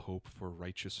of all hope for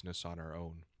righteousness on our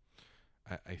own.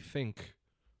 I think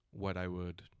what I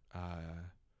would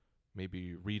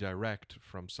maybe redirect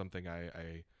from something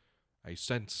I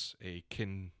sense a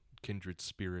kindred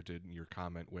spirit in your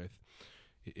comment with,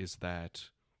 is that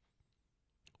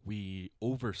we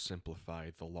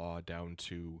oversimplify the law down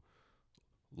to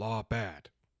law bad,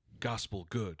 gospel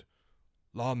good,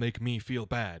 law make me feel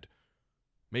bad,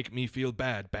 make me feel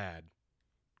bad,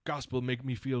 gospel make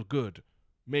me feel good,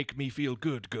 make me feel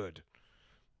good.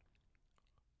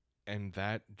 And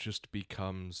that just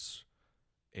becomes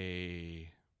the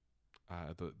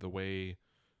way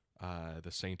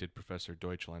the sainted Professor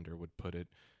Deutschlander would put it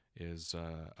is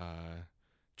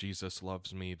Jesus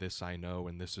loves me, this I know,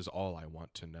 and this is all I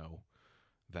want to know.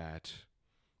 That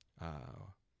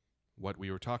what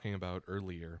we were talking about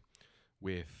earlier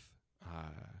with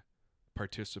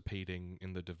participating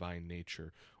in the divine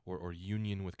nature or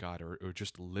union with God or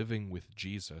just living with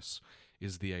Jesus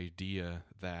is the idea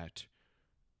that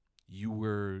you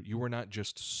were not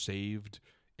just saved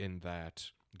in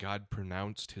that God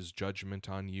pronounced his judgment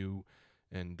on you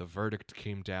and the verdict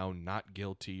came down, not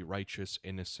guilty, righteous,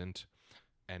 innocent,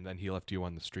 and then he left you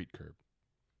on the street curb.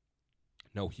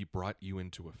 No, he brought you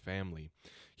into a family.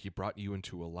 He brought you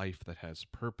into a life that has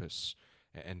purpose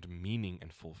and meaning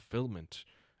and fulfillment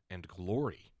and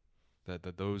glory.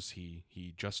 That those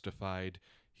he justified,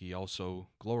 he also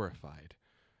glorified.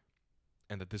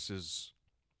 And that this is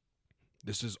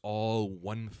all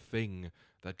one thing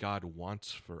that God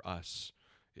wants for us,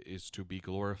 is to be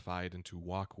glorified and to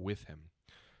walk with him.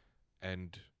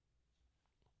 And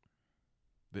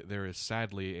there is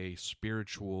sadly a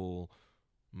spiritual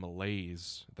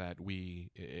malaise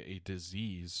a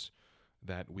disease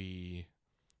that we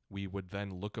would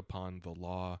then look upon the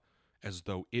law as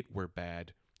though it were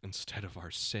bad instead of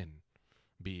our sin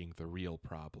being the real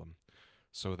problem.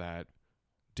 So that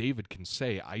David can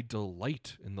say, I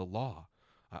delight in the law.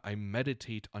 I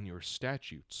meditate on your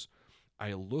statutes.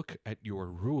 I look at your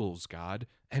rules, God,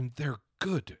 and they're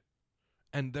good.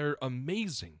 And they're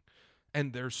amazing.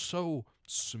 And they're so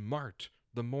smart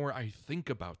the more I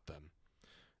think about them.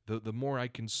 The more I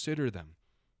consider them.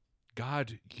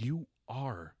 God, you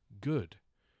are good.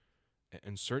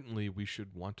 And certainly we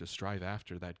should want to strive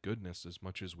after that goodness as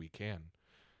much as we can.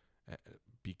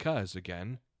 Because,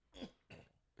 again,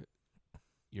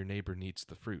 your neighbor needs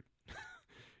the fruit.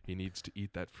 He needs to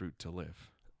eat that fruit to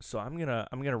live. So I'm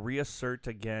gonna reassert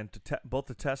again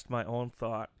to test my own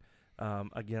thought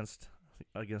against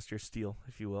your steel,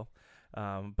 if you will.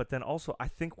 But then also I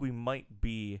think we might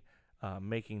be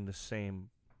making the same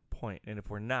point, and if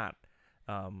we're not,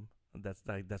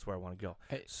 that's where I want to go.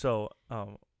 Hey. So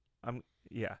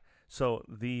So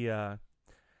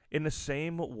in the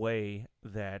same way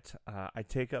that I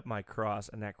take up my cross,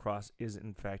 and that cross is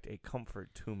in fact a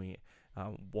comfort to me,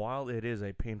 while it is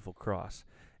a painful cross,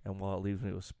 and while it leaves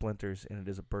me with splinters and it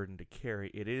is a burden to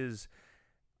carry, it is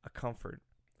a comfort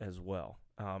as well,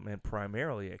 and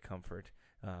primarily a comfort.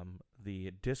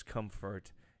 The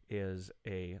discomfort is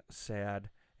a sad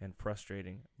and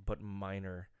frustrating but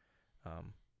minor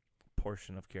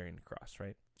portion of carrying the cross,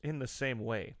 right? In the same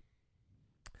way,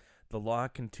 the law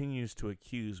continues to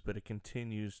accuse, but it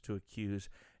continues to accuse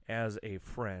as a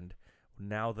friend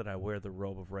now that I wear the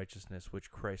robe of righteousness which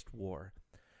Christ wore.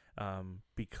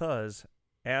 because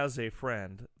as a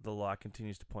friend, the law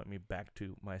continues to point me back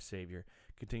to my Savior,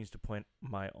 continues to point to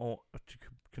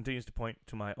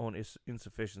my own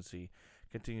insufficiency,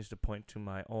 continues to point to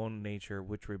my own nature,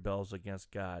 which rebels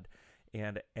against God,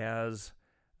 and as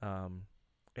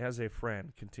a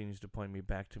friend, continues to point me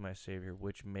back to my Savior,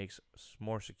 which makes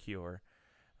more secure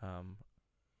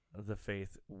the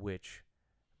faith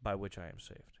by which I am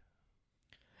saved.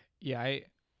 Yeah,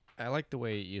 I like the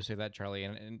way you say that, Charlie,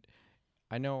 and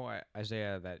I know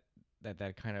Isaiah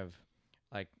that kind of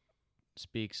like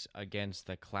speaks against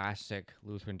the classic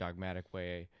Lutheran dogmatic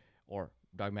way or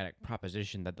dogmatic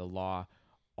proposition that the law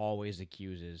always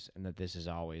accuses and that this is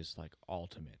always like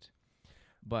ultimate.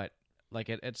 But like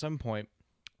at some point,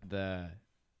 the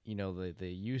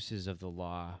uses of the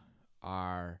law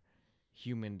are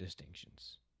human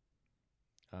distinctions.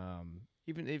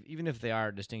 Even if they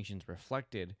are distinctions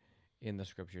reflected in the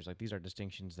scriptures, like these are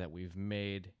distinctions that we've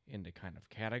made into kind of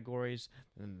categories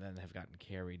and then have gotten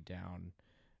carried down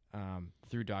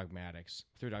through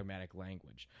dogmatic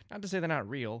language. Not to say they're not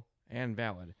real and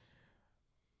valid,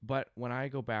 but when I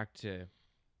go back to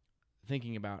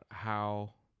thinking about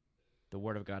how the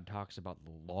Word of God talks about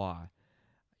the law,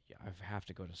 I have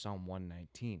to go to Psalm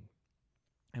 119.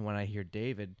 And when I hear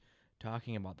David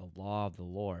talking about the law of the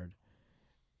Lord,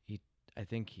 I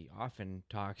think he often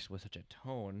talks with such a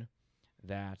tone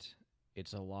that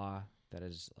it's a law that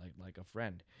is like a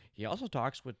friend. He also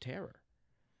talks with terror.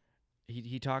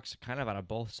 He talks kind of out of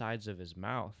both sides of his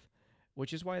mouth,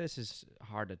 which is why this is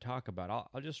hard to talk about.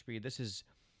 I'll just read. This is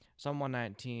Psalm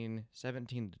 119,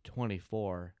 17 to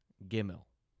 24, Gimel.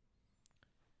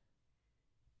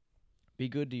 Be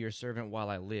good to your servant while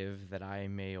I live, that I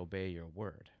may obey your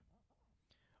word.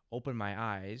 Open my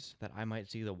eyes, that I might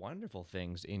see the wonderful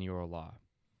things in your law.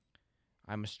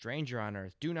 I'm a stranger on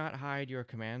earth. Do not hide your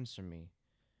commands from me.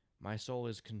 My soul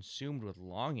is consumed with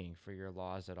longing for your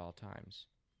laws at all times.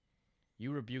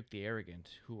 You rebuke the arrogant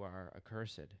who are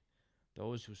accursed,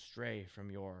 those who stray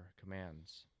from your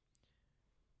commands.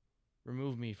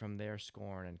 Remove me from their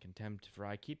scorn and contempt, for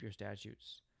I keep your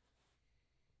statutes.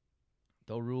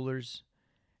 Though rulers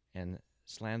and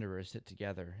slanderers sit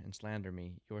together and slander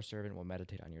me, your servant will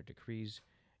meditate on your decrees.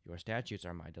 Your statutes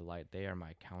are my delight. They are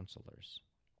my counselors.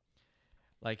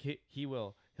 Like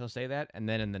he'll say that, and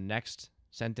then in the next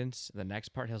sentence, the next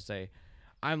part, he'll say,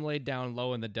 I'm laid down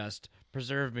low in the dust.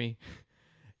 Preserve me.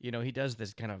 He does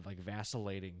this kind of like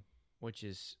vacillating, which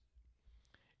is,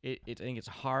 I think it's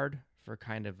hard for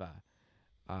kind of a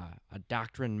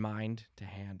doctrine mind to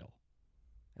handle,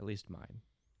 at least mine.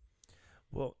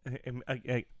 Well,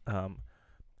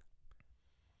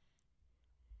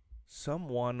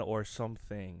 someone or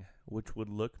something which would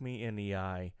look me in the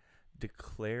eye,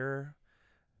 declare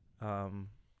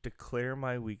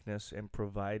my weakness, and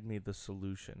provide me the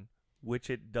solution, which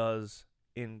it does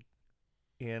in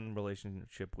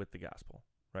relationship with the gospel,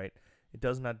 right? It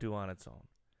does not do on its own.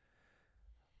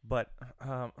 But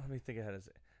let me think ahead.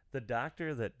 The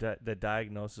doctor that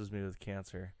diagnoses me with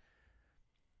cancer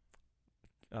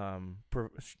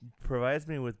provides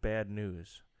me with bad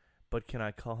news, but can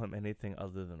I call him anything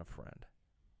other than a friend?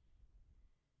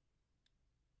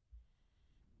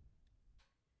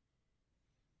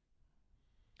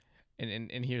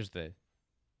 And here's the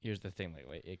thing,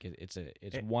 it's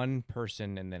one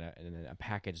person and then a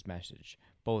packaged message,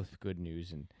 both good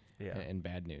news and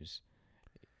bad news.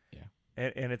 Yeah.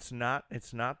 And it's not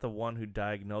the one who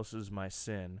diagnoses my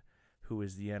sin who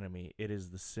is the enemy. It is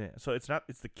the sin. So it's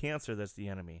the cancer that's the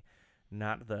enemy,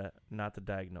 not the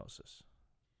diagnosis.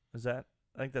 I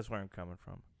think that's where I'm coming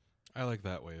from. I like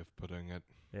that way of putting it.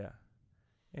 Yeah.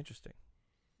 Interesting.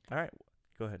 All right,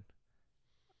 go ahead.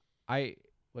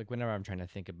 Whenever I'm trying to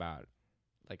think about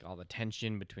like all the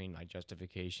tension between like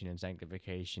justification and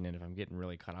sanctification, and if I'm getting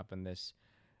really caught up in this,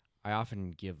 I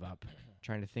often give up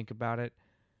trying to think about it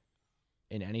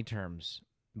in any terms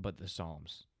but the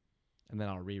Psalms. And then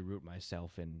I'll reroute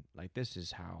myself in like, this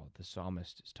is how the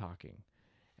psalmist is talking,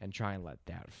 and try and let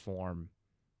that form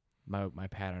my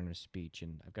pattern of speech.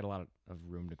 And I've got a lot of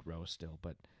room to grow still,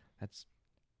 but that's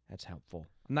helpful.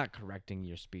 I'm not correcting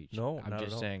your speech. No, I'm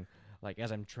just saying, like,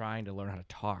 as I'm trying to learn how to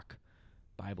talk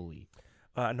Bible-y.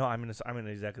 No, I'm in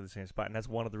exactly the same spot, and that's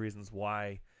one of the reasons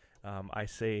why I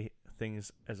say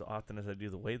things as often as I do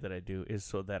the way that I do, is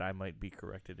so that I might be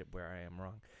corrected where I am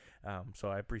wrong. So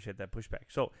I appreciate that pushback.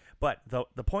 So, but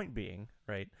the point being,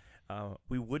 right,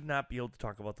 we would not be able to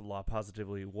talk about the law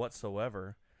positively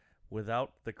whatsoever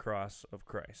without the cross of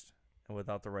Christ and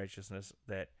without the righteousness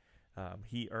that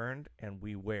he earned and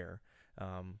we wear,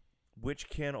 which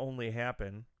can only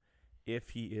happen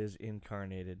if he is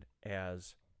incarnated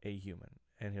as a human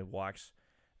and he walks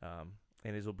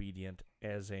and is obedient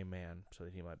as a man, so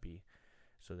that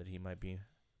he might be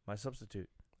my substitute.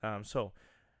 So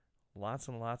lots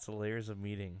and lots of layers of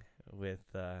meeting with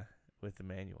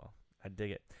Immanuel. I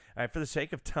dig it. All right, for the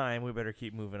sake of time, we better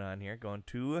keep moving on here, going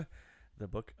to the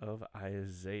book of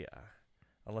Isaiah.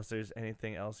 Unless there's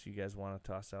anything else you guys want to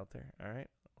toss out there. All right,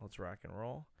 let's rock and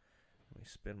roll. Let me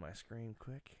spin my screen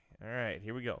quick. All right,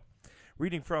 here we go.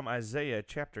 Reading from Isaiah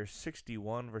chapter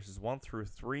 61, verses 1 through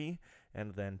 3,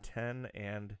 and then 10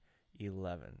 and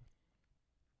 11.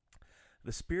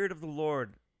 The Spirit of the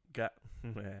Lord God...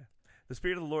 The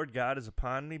Spirit of the Lord God is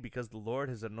upon me, because the Lord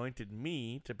has anointed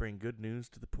me to bring good news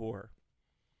to the poor.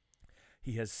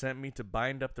 He has sent me to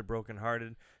bind up the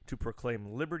brokenhearted, to proclaim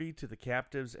liberty to the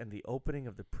captives, and the opening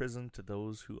of the prison to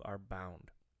those who are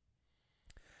bound,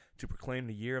 to proclaim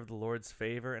the year of the Lord's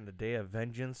favor and the day of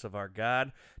vengeance of our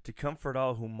God, to comfort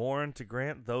all who mourn, to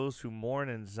grant those who mourn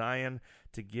in Zion,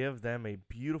 to give them a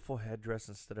beautiful headdress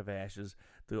instead of ashes,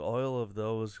 the oil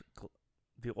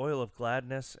of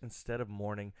gladness instead of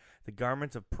mourning, the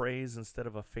garment of praise instead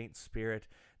of a faint spirit,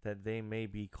 that they may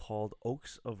be called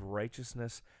oaks of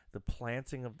righteousness, the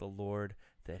planting of the Lord,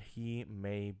 that he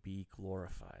may be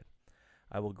glorified.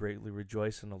 I will greatly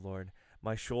rejoice in the Lord.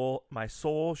 My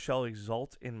soul shall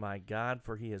exult in my God,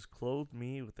 for he has clothed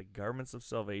me with the garments of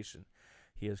salvation.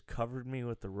 He has covered me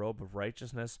with the robe of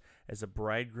righteousness, as a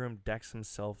bridegroom decks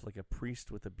himself like a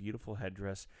priest with a beautiful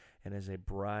headdress, and as a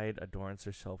bride adorns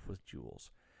herself with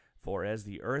jewels. For as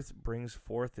the earth brings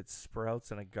forth its sprouts,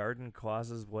 and a garden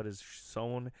causes what is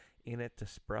sown in it to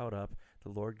sprout up, the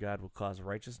Lord God will cause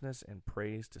righteousness and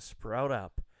praise to sprout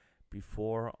up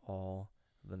before all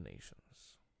the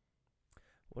nations.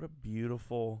 What a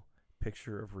beautiful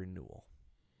picture of renewal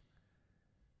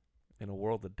in a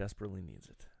world that desperately needs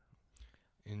it.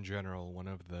 In general, one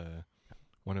of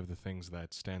the things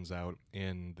that stands out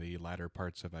in the latter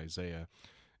parts of Isaiah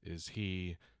is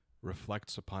he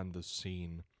reflects upon the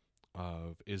scene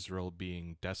of Israel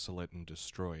being desolate and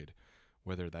destroyed,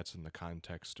 whether that's in the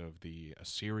context of the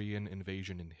Assyrian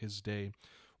invasion in his day,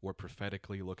 or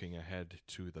prophetically looking ahead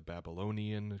to the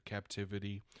Babylonian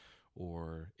captivity,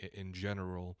 or in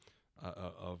general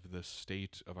of the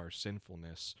state of our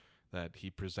sinfulness, that he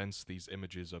presents these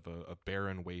images of a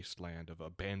barren wasteland, of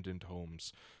abandoned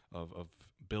homes, of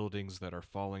buildings that are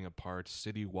falling apart,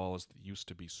 city walls that used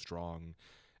to be strong,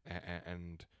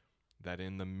 and that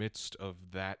in the midst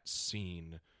of that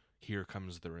scene, here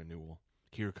comes the renewal,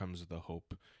 here comes the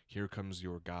hope, here comes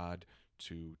your God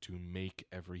to make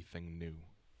everything new.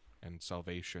 And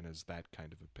salvation is that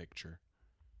kind of a picture.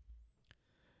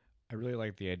 I really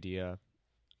like the idea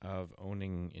of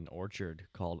owning an orchard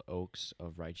called Oaks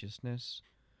of Righteousness.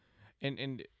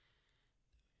 And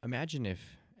imagine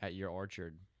if at your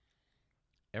orchard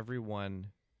everyone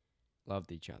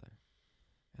loved each other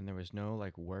and there was no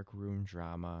like workroom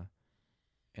drama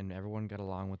and everyone got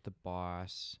along with the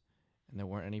boss and there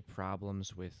weren't any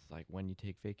problems with like when you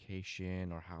take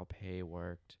vacation or how pay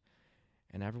worked,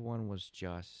 and everyone was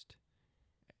just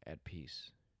at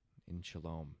peace in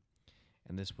shalom.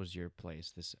 And this was your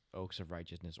place, this Oaks of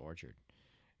Righteousness orchard.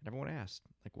 And everyone asked,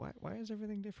 like, why is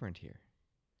everything different here?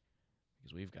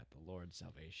 Because we've got the Lord's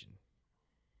salvation.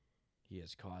 He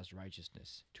has caused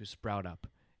righteousness to sprout up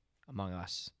among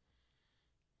us.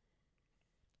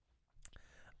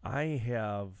 I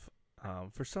have,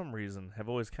 for some reason, have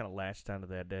always kind of latched onto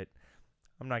that.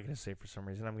 I'm not going to say for some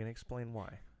reason. I'm going to explain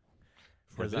why.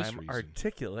 For Because this I'm reason.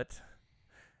 articulate.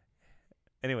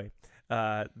 Anyway,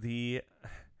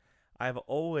 I've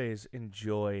always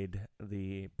enjoyed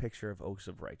the picture of Oaks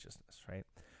of Righteousness, right?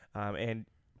 And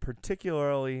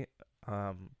particularly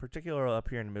up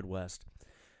here in the Midwest,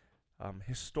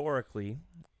 historically,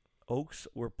 oaks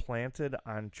were planted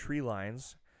on tree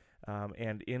lines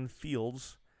and in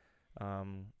fields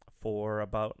for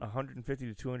about 150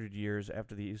 to 200 years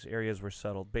after these areas were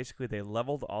settled. Basically, they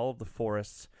leveled all of the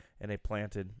forests and they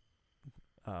planted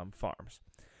farms.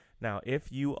 Now,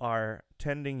 if you are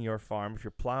tending your farm, if you're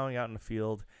plowing out in the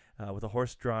field with a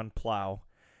horse-drawn plow,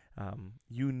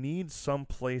 you need some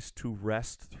place to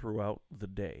rest throughout the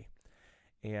day.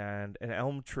 And an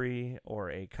elm tree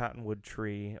or a cottonwood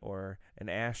tree or an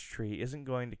ash tree isn't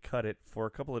going to cut it for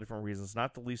a couple of different reasons,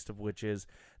 not the least of which is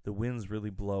the winds really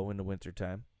blow in the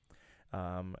wintertime.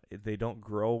 They don't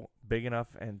grow big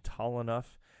enough and tall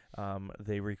enough.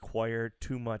 They require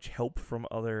too much help from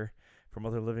other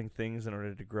living things in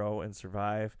order to grow and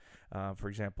survive. For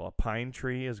example, a pine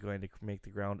tree is going to make the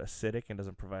ground acidic and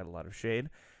doesn't provide a lot of shade.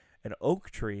 An oak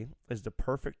tree is the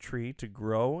perfect tree to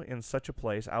grow in such a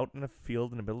place out in a field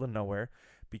in the middle of nowhere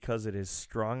because it is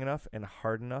strong enough and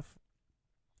hard enough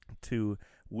to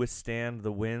withstand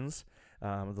the winds,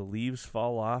 The leaves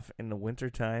fall off in the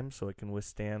wintertime, so it can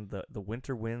withstand the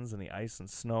winter winds and the ice and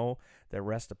snow that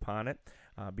rest upon it.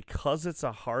 Because it's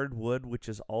a hardwood, which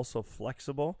is also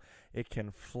flexible, it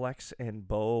can flex and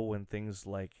bow when things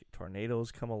like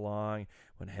tornadoes come along,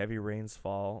 when heavy rains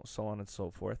fall, so on and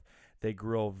so forth. They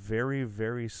grow very,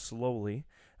 very slowly,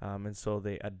 and so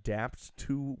they adapt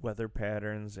to weather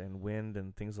patterns and wind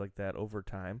and things like that over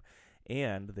time,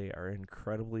 and they are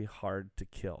incredibly hard to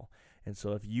kill. And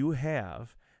so if you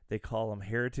have, they call them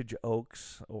heritage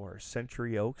oaks or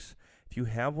century oaks, if you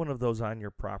have one of those on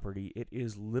your property, it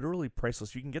is literally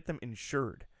priceless. You can get them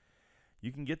insured.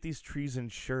 You can get these trees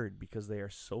insured because they are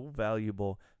so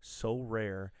valuable, so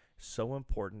rare, so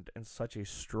important, and such a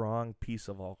strong piece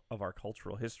of our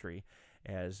cultural history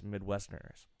as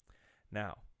Midwesterners.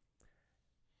 Now,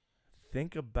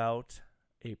 think about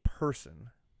a person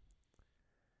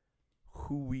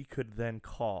who we could then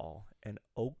call an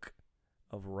oak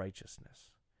of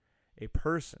righteousness. A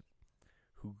person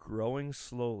who, growing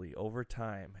slowly over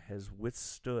time, has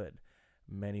withstood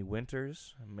many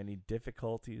winters, many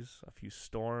difficulties, a few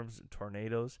storms and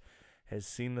tornadoes, has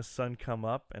seen the sun come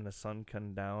up and the sun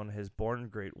come down, has borne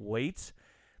great weight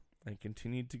and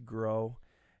continued to grow,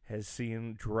 has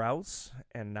seen droughts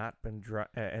and has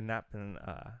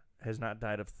not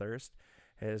died of thirst,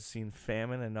 has seen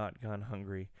famine and not gone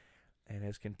hungry, and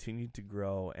has continued to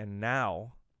grow, and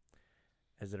now,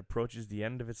 as it approaches the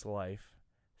end of its life,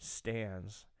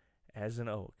 stands as an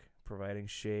oak, providing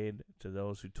shade to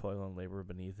those who toil and labor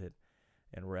beneath it,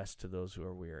 and rest to those who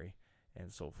are weary,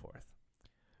 and so forth.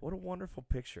 What a wonderful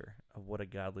picture of what a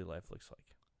godly life looks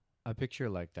like. A picture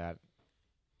like that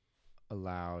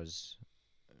allows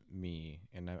me,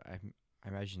 and I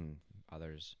imagine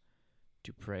others,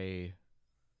 to pray,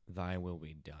 "Thy will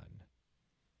be done,"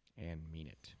 and mean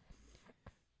it.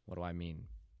 What do I mean?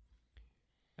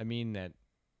 I mean that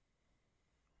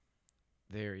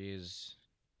there is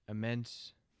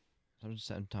immense,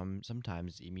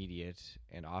 sometimes immediate,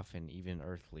 and often even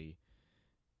earthly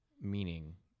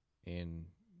meaning in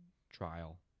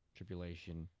trial,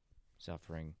 tribulation,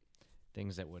 suffering,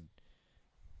 things that would,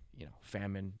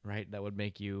 famine, right? That would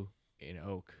make you an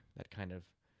oak, that kind of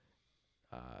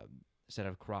set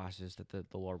of crosses that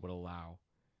the Lord would allow.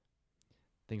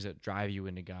 Things that drive you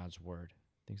into God's word,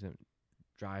 things that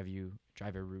drive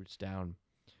your roots down,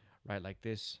 right? Like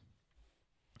this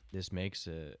makes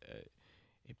a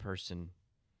person,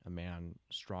 a man,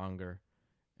 stronger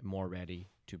and more ready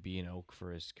to be an oak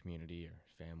for his community or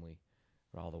family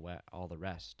or all the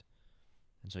rest.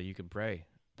 And so you can pray,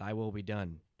 "Thy will be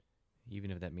done,"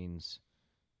 even if that means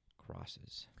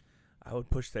crosses. I would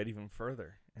push that even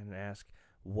further and ask,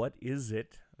 what is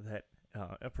it that,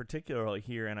 particularly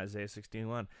here in Isaiah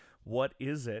 16:1, what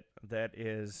is it that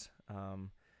is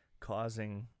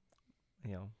causing,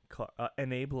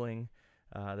 enabling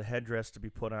the headdress to be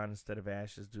put on instead of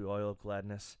ashes, the oil of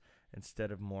gladness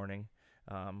instead of mourning,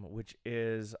 which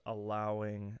is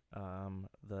allowing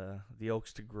the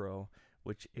oaks to grow,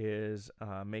 which is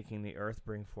making the earth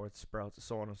bring forth sprouts,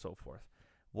 so on and so forth.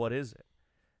 What is it?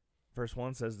 Verse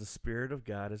 1 says, "The Spirit of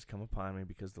God has come upon me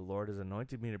because the Lord has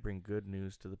anointed me to bring good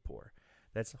news to the poor."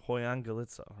 That's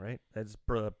hoiangelizo, right? That's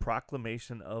the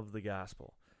proclamation of the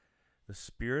gospel. The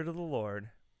Spirit of the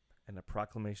Lord and the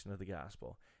proclamation of the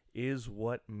gospel is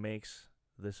what makes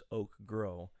this oak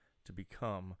grow to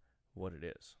become what it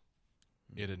is.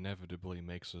 It inevitably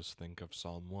makes us think of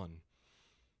Psalm 1,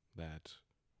 that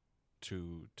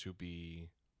to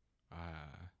be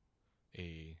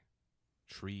a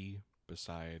tree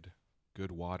beside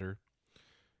good water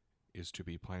is to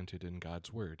be planted in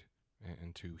God's word,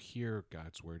 and to hear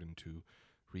God's word and to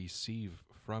receive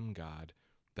from God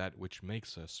that which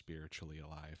makes us spiritually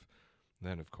alive.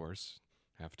 Then, of course,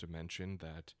 have to mention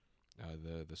that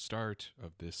the start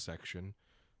of this section,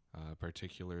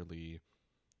 particularly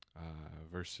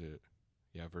verse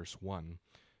 1,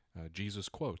 Jesus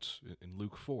quotes in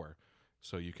Luke 4.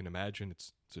 So you can imagine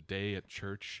it's a day at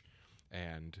church,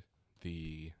 and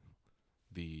the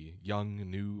young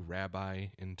new rabbi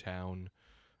in town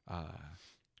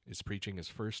is preaching his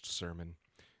first sermon,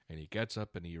 and he gets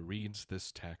up and he reads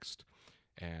this text,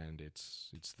 and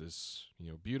it's this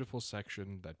beautiful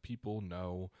section that people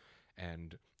know,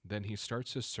 and then he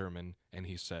starts his sermon and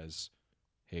he says,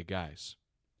 "Hey guys,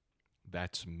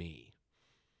 that's me."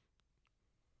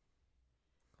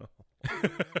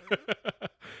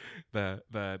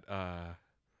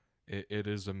 It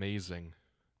is amazing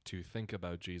to think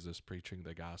about Jesus preaching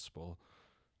the gospel,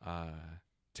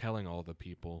 telling all the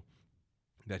people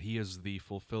that he is the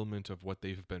fulfillment of what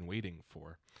they've been waiting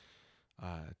for,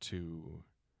 to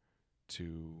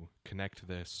connect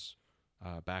this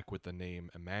back with the name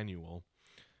Immanuel.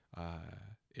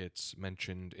 It's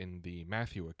mentioned in the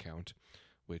Matthew account,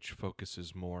 which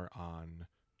focuses more on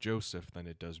Joseph than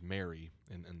it does Mary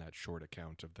in that short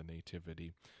account of the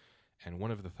Nativity. And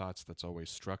one of the thoughts that's always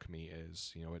struck me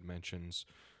is, it mentions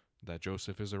that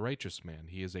Joseph is a righteous man.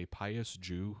 He is a pious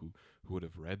Jew who would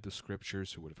have read the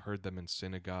scriptures, who would have heard them in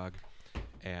synagogue,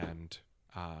 and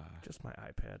just my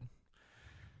iPad.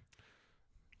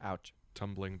 Ouch.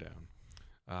 Tumbling down.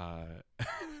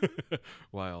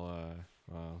 While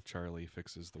Charlie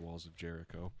fixes the walls of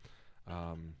Jericho.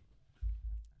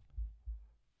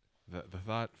 The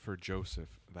thought for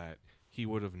Joseph that he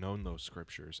would have known those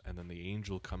scriptures, and then the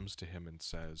angel comes to him and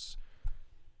says,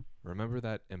 remember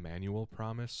that Immanuel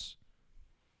promise?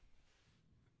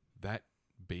 That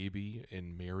baby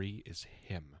in Mary is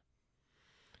him.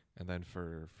 And then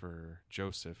for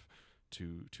Joseph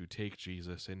to take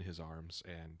Jesus in his arms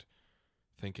and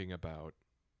thinking about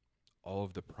all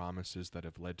of the promises that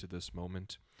have led to this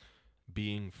moment,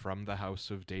 being from the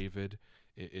house of David,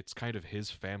 it's kind of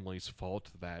his family's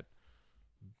fault that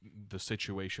the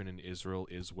situation in Israel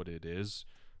is what it is,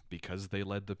 because they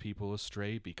led the people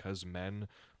astray, because men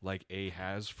like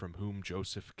Ahaz, from whom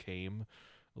Joseph came,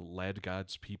 led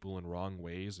God's people in wrong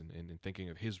ways, and thinking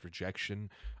of his rejection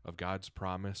of God's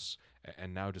promise.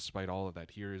 And now, despite all of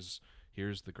that, here's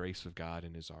the grace of God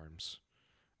in his arms.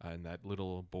 And that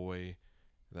little boy,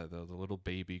 the little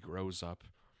baby grows up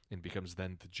and becomes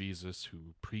then the Jesus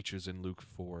who preaches in Luke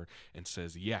 4 and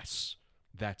says, yes,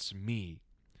 that's me.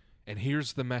 And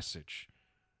here's the message.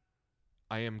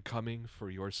 I am coming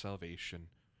for your salvation,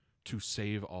 to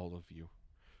save all of you,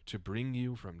 to bring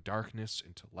you from darkness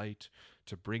into light,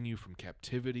 to bring you from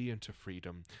captivity into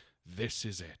freedom. This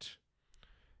is it.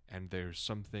 And there's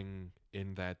something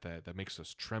in that makes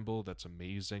us tremble. That's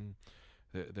amazing.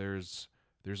 There's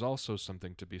also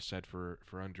something to be said for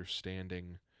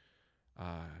understanding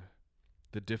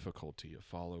the difficulty of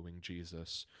following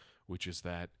Jesus, which is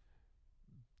that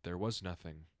there was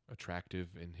nothing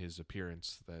attractive in his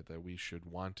appearance that we should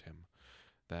want him.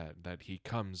 That he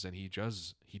comes and he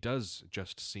does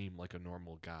just seem like a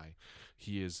normal guy.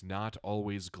 He is not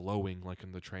always glowing like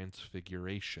in the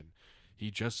Transfiguration.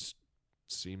 He just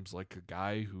seems like a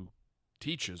guy who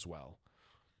teaches well.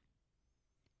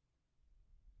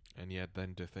 And yet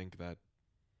then to think that,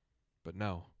 but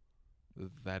no,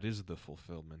 that is the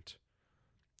fulfillment.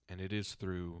 And it is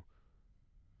through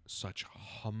such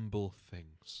humble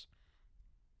things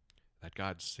that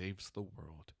God saves the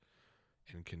world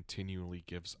and continually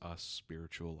gives us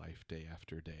spiritual life day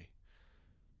after day.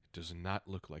 It does not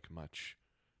look like much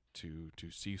to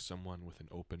see someone with an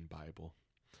open Bible,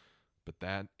 but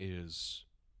that is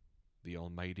the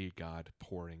Almighty God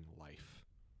pouring life.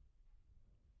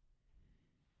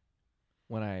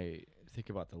 When I think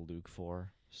about the Luke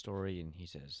 4 story and he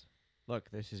says, look,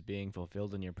 this is being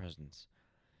fulfilled in your presence,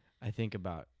 I think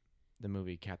about the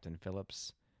movie Captain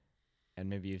Phillips, and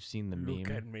maybe you've seen the meme.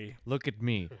 Look at me. Look at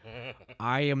me.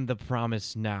 I am the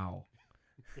promise now.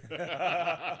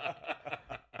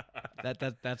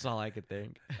 That's all I could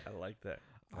think. I like that.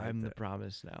 I'm the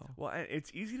promise now. Well, and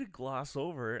it's easy to gloss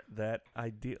over that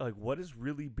idea. Like, what is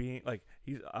really being like?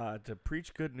 He's to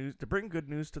preach good news, to bring good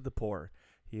news to the poor.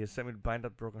 He has sent me to bind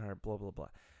up the broken heart. Blah blah blah.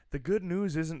 The good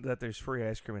news isn't that there's free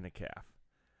ice cream and a calf,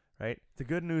 right? The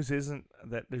good news isn't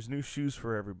that there's new shoes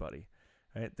for everybody,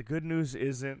 right? The good news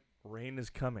isn't rain is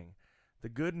coming. The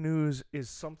good news is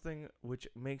something which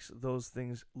makes those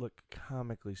things look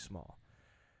comically small.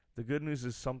 The good news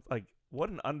is what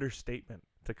an understatement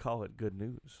to call it good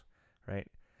news, right?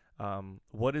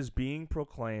 What is being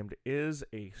proclaimed is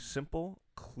a simple,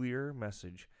 clear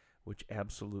message which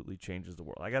absolutely changes the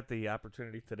world. I got the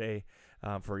opportunity today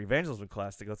for evangelism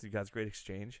class to go through God's Great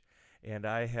Exchange, and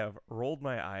I have rolled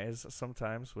my eyes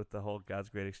sometimes with the whole God's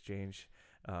Great Exchange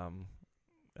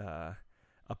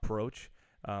approach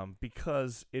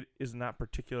because it is not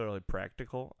particularly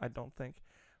practical, I don't think.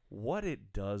 What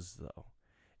it does, though,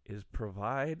 is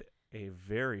provide a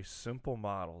very simple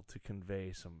model to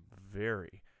convey some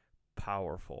very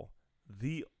powerful,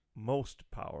 the most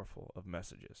powerful of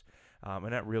messages.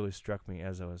 And that really struck me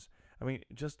as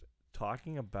just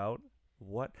talking about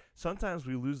what, sometimes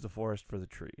we lose the forest for the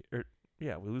tree.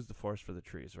 We lose the forest for the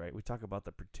trees, right? We talk about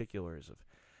the particulars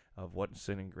of what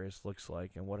sin and grace looks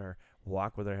like and what our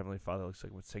walk with our Heavenly Father looks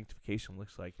like, what sanctification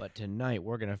looks like. But tonight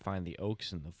we're going to find the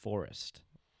oaks in the forest.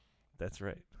 That's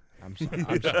right. I'm sorry.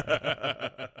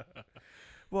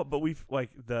 Well, but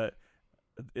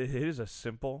it is a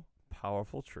simple,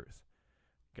 powerful truth.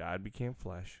 God became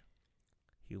flesh.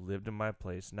 He lived in my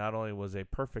place. Not only was a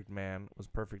perfect man, was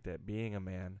perfect at being a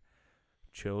man,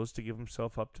 chose to give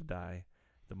himself up to die,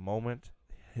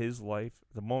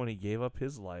 the moment he gave up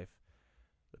his life,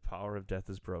 the power of death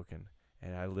is broken,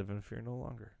 and I live in fear no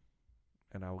longer,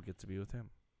 and I will get to be with him.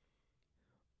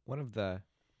 One of the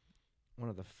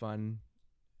fun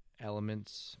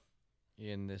elements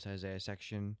in this Isaiah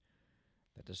section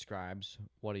that describes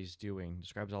what he's doing,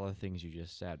 describes all the things you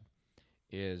just said,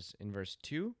 is in verse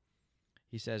 2.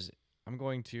 He says, I'm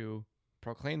going to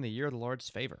proclaim the year of the Lord's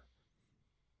favor.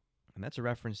 And that's a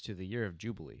reference to the year of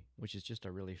Jubilee, which is just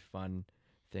a really fun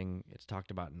thing. It's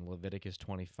talked about in Leviticus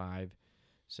 25.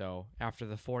 So after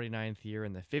the 49th year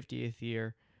and the 50th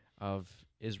year of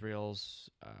Israel's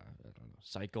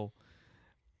cycle,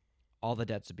 all the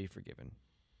debts would be forgiven.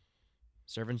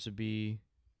 Servants would be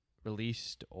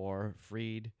released or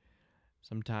freed.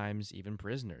 Sometimes even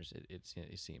prisoners, it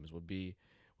seems, would be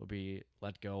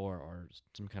let go, or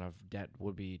some kind of debt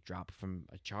would be dropped from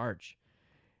a charge.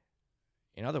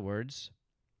 In other words,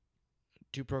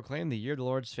 to proclaim the year of the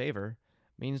Lord's favor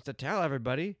means to tell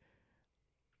everybody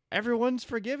everyone's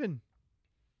forgiven.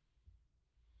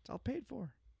 It's all paid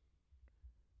for.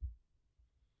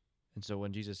 And so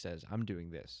when Jesus says, I'm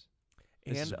doing this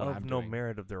and of no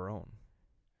merit of their own.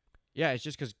 Yeah, it's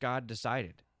just because God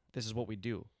decided this is what we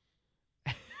do.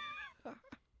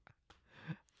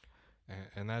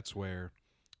 And that's where,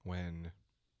 when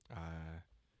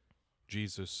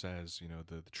Jesus says,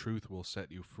 the truth will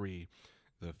set you free,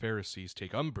 the Pharisees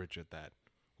take umbrage at that.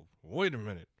 Wait a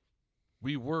minute.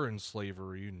 We were in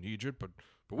slavery in Egypt, but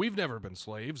we've never been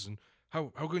slaves, and how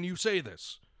can you say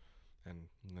this? And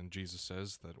then Jesus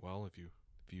says that, well, if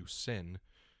you sin,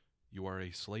 you are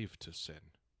a slave to sin.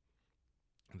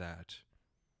 That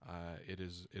it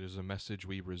is a message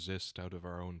we resist out of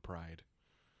our own pride.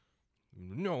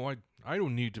 No, I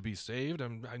don't need to be saved.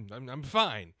 I'm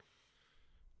fine.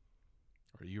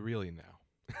 Are you really now?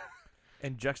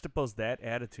 And juxtapose that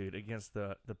attitude against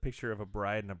the picture of a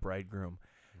bride and a bridegroom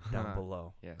down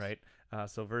below, yes. Right?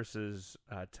 So verses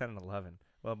 10 and 11,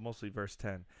 well, mostly verse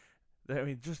 10. I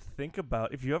mean, just think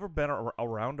about, if you've ever been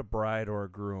around a bride or a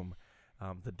groom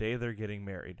the day they're getting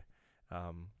married,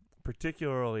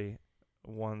 particularly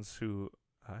ones who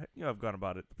have gone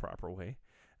about it the proper way.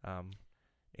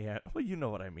 Yeah, well, you know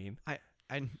what I mean.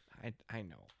 I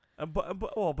know.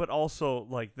 But also,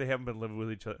 like, they haven't been living with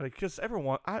each other. Like, because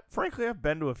frankly, I've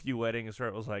been to a few weddings where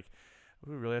it was like,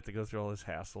 we really have to go through all this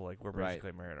hassle. Like, we're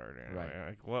basically married already. Right.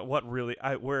 Like, what really?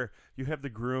 Where you have the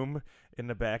groom in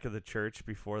the back of the church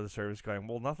before the service going,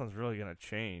 well, nothing's really going to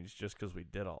change just because we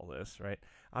did all this, right?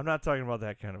 I'm not talking about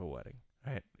that kind of a wedding,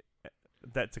 right?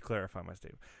 That to clarify my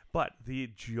statement. But the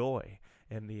joy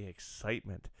and the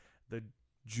excitement, the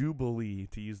jubilee,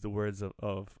 to use the words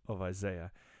of Isaiah,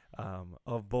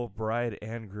 of both bride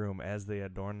and groom as they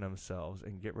adorn themselves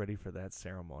and get ready for that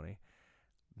ceremony.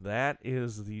 That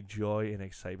is the joy and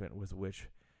excitement with which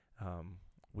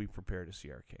we prepare to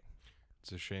see our King.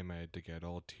 It's a shame I had to get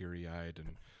all teary-eyed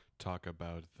and talk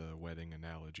about the wedding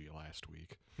analogy last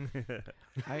week.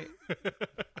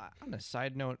 On a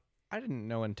side note, I didn't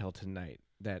know until tonight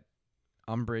that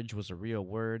umbrage was a real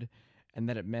word and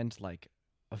that it meant like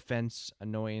offense,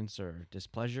 annoyance, or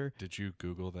displeasure. Did you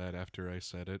Google that after I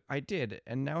said it? I did,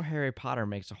 and now Harry Potter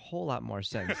makes a whole lot more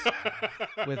sense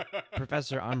with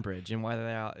Professor Umbridge and why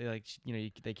they all,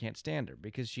 they can't stand her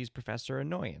because she's Professor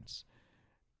Annoyance.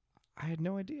 I had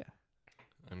no idea.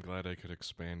 I'm glad I could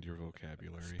expand your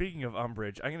vocabulary. Speaking of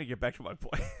Umbridge, I'm going to get back to my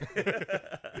point.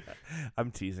 I'm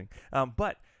teasing.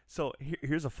 But so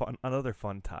here's another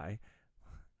fun tie.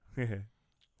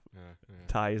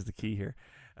 Tie is the key here.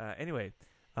 Anyway,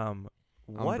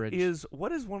 what is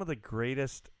one of the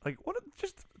greatest,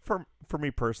 just for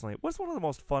me personally, what's one of the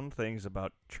most fun things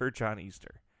about church on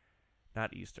Easter?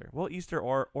 Not Easter. Well, Easter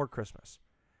or Christmas,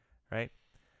 right?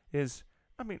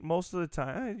 Most of the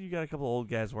time, you got a couple of old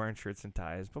guys wearing shirts and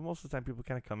ties, but most of the time people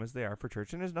kind of come as they are for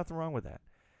church, and there's nothing wrong with that.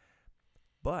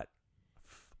 But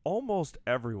almost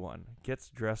everyone gets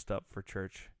dressed up for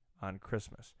church on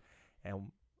Christmas.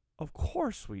 And of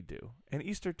course we do. And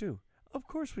Easter too. Of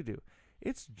course we do.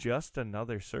 It's just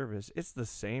another service. It's the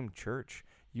same church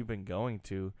you've been going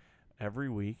to every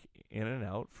week in and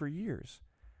out for years.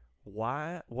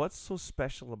 Why? What's so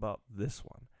special about this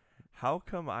one? How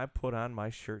come I put on my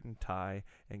shirt and tie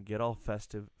and get all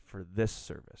festive for this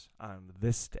service on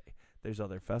this day? There's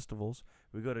other festivals.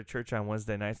 We go to church on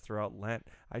Wednesday nights throughout Lent.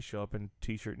 I show up in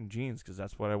t-shirt and jeans because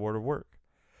that's what I wore to work.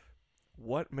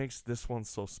 What makes this one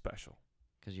so special?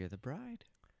 Because you're the bride.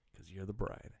 Because you're the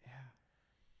bride. Yeah.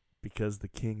 Because the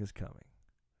King is coming,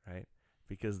 right?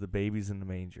 Because the baby's in the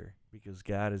manger. Because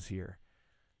God is here.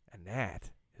 And that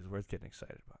is worth getting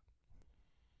excited about.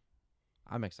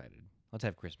 I'm excited. Let's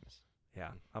have Christmas.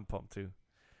 Yeah, I'm pumped too.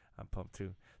 I'm pumped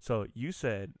too. So you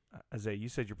said, Isaiah,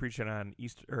 you're preaching on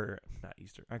Easter, or not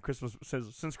Easter, on Christmas.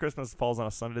 Since Christmas falls on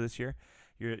a Sunday this year,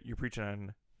 you're preaching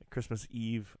on Christmas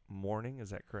Eve morning. Is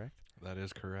that correct? That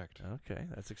is correct. Okay,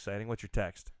 that's exciting. What's your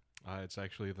text? It's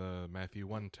actually the Matthew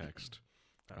 1 text.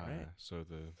 All right. So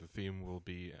the theme will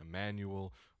be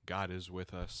Immanuel, God is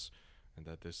with us, and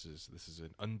that this is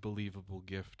an unbelievable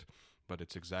gift, but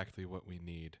it's exactly what we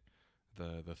need.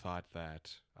 The thought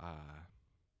that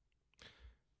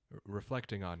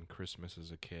reflecting on Christmas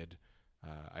as a kid,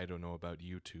 I don't know about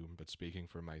you two, but speaking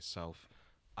for myself,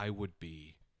 I would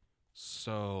be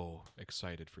so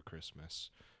excited for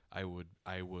Christmas. I would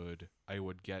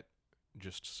get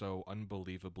just so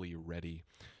unbelievably ready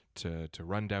to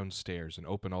run downstairs and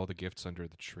open all the gifts under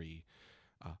the tree.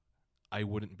 I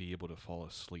wouldn't be able to fall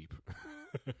asleep.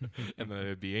 And then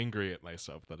I'd be angry at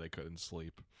myself that I couldn't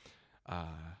sleep.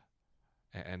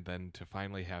 And then to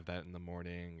finally have that in the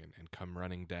morning and come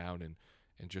running down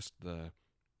and just the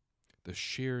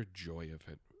sheer joy of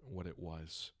it, what it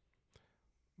was.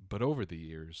 But over the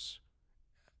years,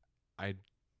 I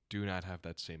do not have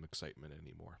that same excitement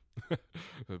anymore.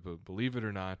 But believe it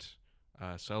or not,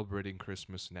 celebrating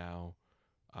Christmas now,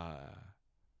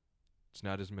 it's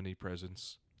not as many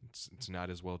presents. It's not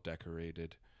as well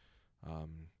decorated.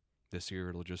 This year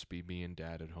it'll just be me and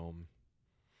Dad at home.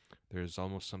 There's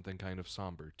almost something kind of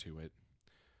somber to it.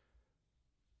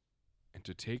 And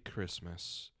to take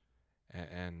Christmas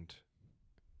and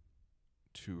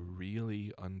to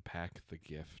really unpack the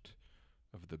gift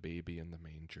of the baby in the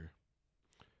manger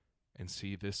and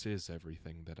see this is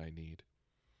everything that I need.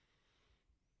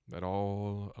 That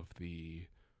all of the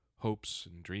hopes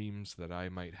and dreams that I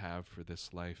might have for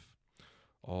this life,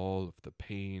 all of the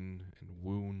pain and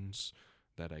wounds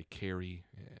that I carry,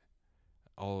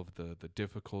 all of the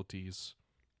difficulties,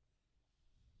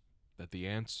 that the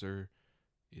answer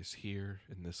is here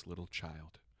in this little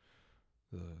child.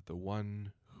 The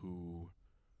one who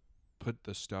put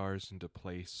the stars into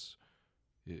place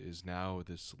is now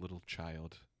this little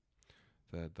child.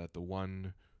 That the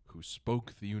one who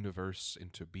spoke the universe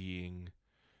into being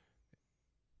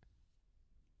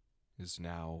is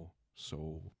now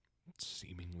so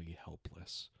seemingly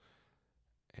helpless.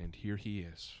 And here he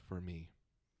is for me.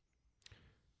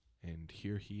 And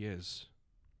here he is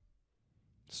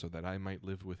so that I might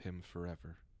live with him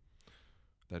forever.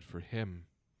 That for him,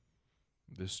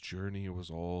 this journey was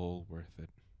all worth it.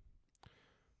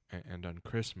 And on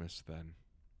Christmas, then,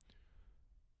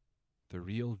 the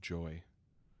real joy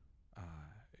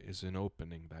is in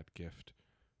opening that gift.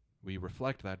 We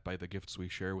reflect that by the gifts we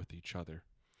share with each other,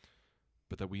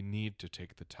 but that we need to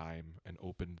take the time and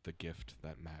open the gift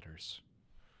that matters,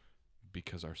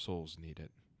 because our souls need it.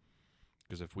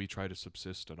 Because if we try to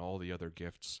subsist on all the other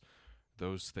gifts,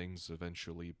 those things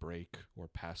eventually break or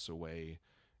pass away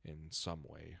in some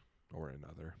way or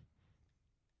another.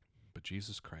 But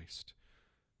Jesus Christ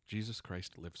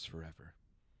lives forever.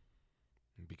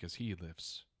 And because he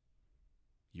lives,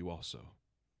 you also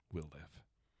will live.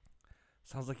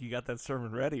 Sounds like you got that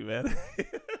sermon ready, man.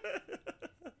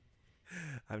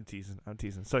 I'm teasing.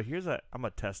 So I'm going to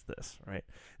test this, right?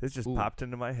 This just popped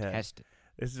into my head. Test it.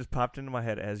 This just popped into my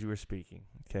head as you were speaking,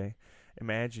 okay?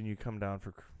 Imagine you come down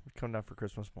for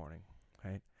Christmas morning,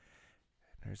 right?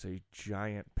 There's a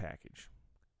giant package.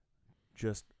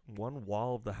 Just one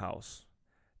wall of the house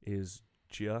is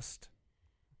just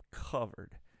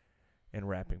covered in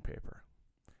wrapping paper.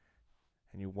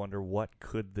 And you wonder, what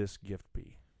could this gift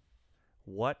be?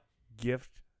 What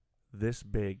gift this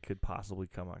big could possibly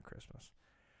come on Christmas?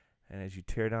 And as you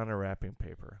tear down the wrapping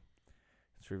paper,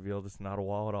 it's revealed it's not a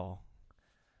wall at all,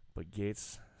 but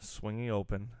gates swinging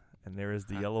open, and there is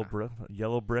the yellow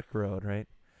brick road, right?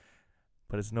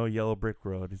 But it's no yellow brick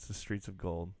road. It's the streets of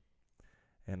gold,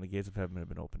 and the gates of heaven have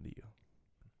been opened to you.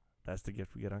 That's the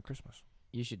gift we get on Christmas.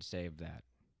 You should save that.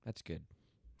 That's good.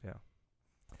 Yeah.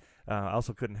 I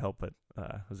also couldn't help but,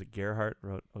 was it Gerhardt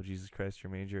wrote, "Oh, Jesus Christ,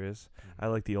 your manger is." I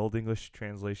like the Old English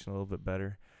translation a little bit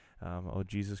better. "Oh,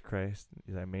 Jesus Christ,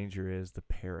 thy manger is the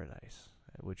paradise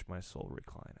at which my soul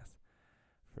reclineth.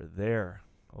 For there,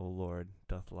 O Lord,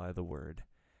 doth lie the word,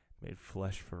 made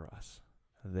flesh for us.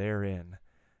 Therein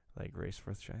thy grace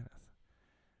forth shineth."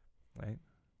 Right?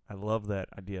 I love that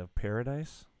idea of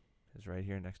paradise is right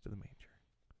here next to the manger.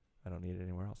 I don't need it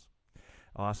anywhere else.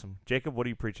 Awesome. Jacob, what are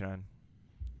you preaching on?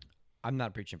 I'm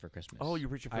not preaching for Christmas. Oh, you're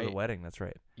preaching for the wedding. That's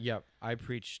right. Yep. I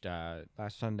preached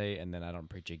last Sunday, and then I don't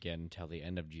preach again until the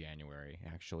end of January,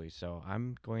 actually. So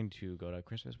I'm going to go to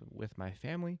Christmas with my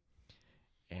family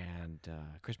and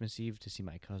Christmas Eve to see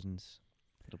my cousins.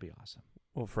 It'll be awesome.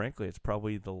 Well, frankly, it's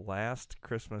probably the last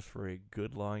Christmas for a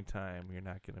good long time you're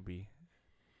not going to be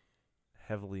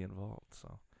heavily involved.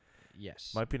 So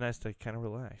Yes. might be nice to kind of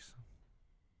relax,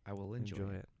 I will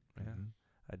enjoy it. Yeah, Mhm.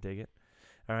 I dig it.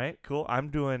 All right, cool. I'm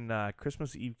doing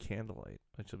Christmas Eve candlelight,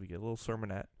 which will be a little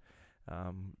sermonette.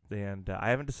 And I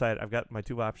haven't decided. I've got my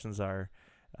two options are,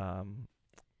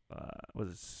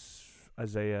 was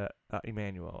Isaiah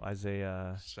Immanuel,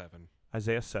 Isaiah 7.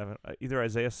 Isaiah 7, either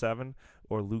Isaiah 7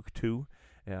 or Luke 2.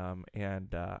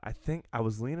 And I think I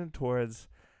was leaning towards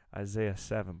Isaiah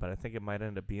 7, but I think it might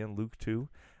end up being Luke 2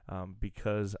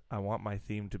 because I want my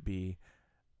theme to be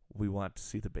we want to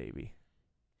see the baby.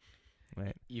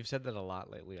 Right? You've said that a lot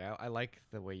lately. I like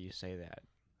the way you say that.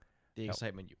 The Yep.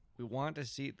 excitement. We want to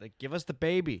see, like, give us the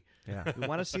baby. Yeah. We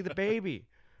want to see the baby.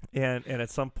 And at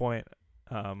some point,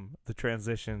 the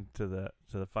transition to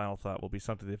the final thought will be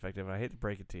something to the effect of, I hate to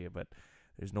break it to you, but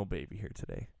there's no baby here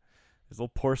today. There's a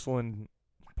little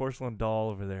porcelain doll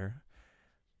over there,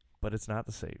 but it's not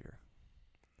the Savior.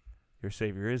 Your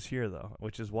Savior is here, though,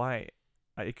 which is why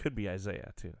it could be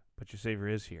Isaiah, too. But your Savior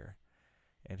is here,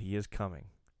 and he is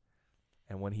coming.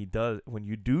 And when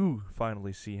you do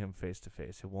finally see him face to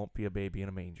face, it won't be a baby in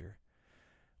a manger.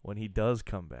 When he does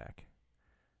come back,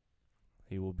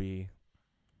 he will be,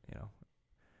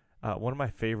 one of my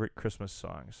favorite Christmas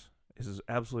songs. This is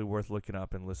absolutely worth looking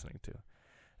up and listening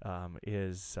to.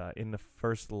 Is "In the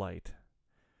First Light"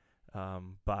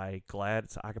 by Glad.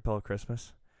 It's a cappella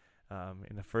Christmas.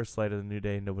 In the first light of the new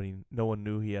day, no one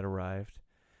knew he had arrived.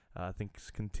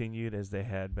 Things continued as they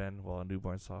had been, while a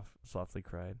newborn softly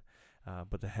cried.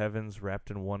 But the heavens, wrapped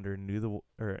in wonder, knew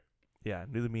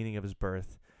the meaning of his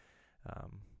birth.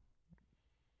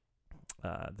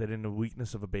 That in the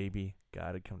weakness of a baby,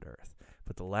 God had come to earth.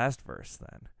 But the last verse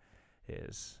then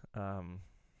is,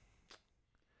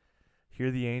 hear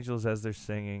the angels as they're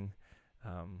singing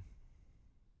on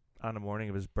the morning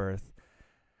of his birth.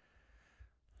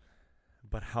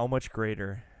 But how much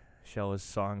greater shall our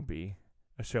song be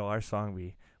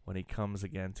when he comes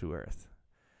again to earth?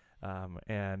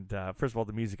 And first of all,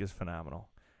 the music is phenomenal,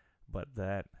 but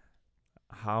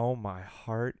how my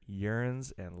heart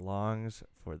yearns and longs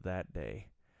for that day,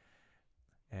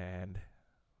 and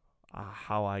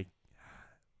how I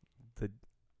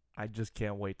just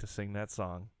can't wait to sing that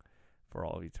song for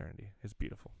all of eternity. It's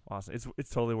beautiful, awesome. It's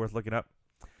totally worth looking up.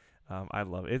 I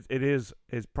love it.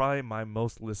 It's probably my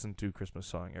most listened to Christmas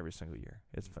song every single year.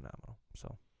 It's phenomenal.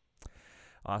 So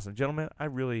awesome, gentlemen. I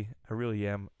really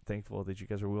am thankful that you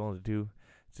guys are willing to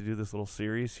do this little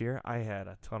series here. I had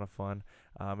a ton of fun.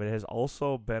 It has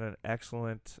also been an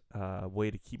excellent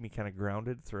way to keep me kind of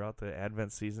grounded throughout the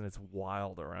Advent season. It's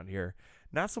wild around here.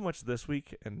 Not so much this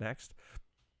week and next.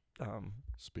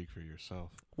 Speak for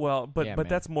yourself. Well, but Yeah, but man.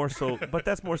 that's more so. But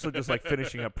that's more so just like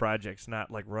finishing up projects,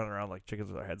 not like running around like chickens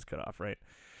with our heads cut off, right?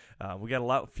 We got a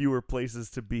lot fewer places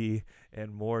to be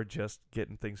and more just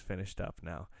getting things finished up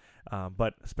now.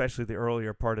 But especially the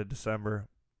earlier part of December,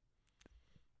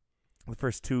 the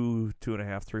first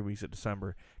 2.5, 3 weeks of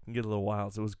December can get a little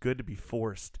wild. So it was good to be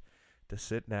forced to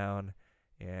sit down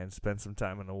and spend some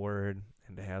time in the Word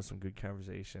and to have some good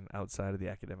conversation outside of the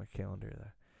academic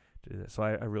calendar. To do that. So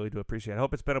I really do appreciate it. I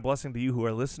hope it's been a blessing to you who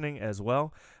are listening as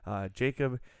well.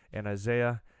 Jacob and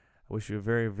Isaiah, I wish you a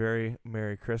very, very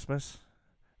Merry Christmas.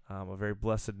 A very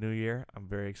blessed New Year. I'm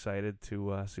very excited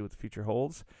to see what the future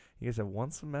holds. You guys have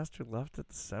one semester left at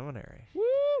the seminary.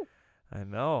 Woo! I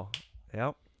know.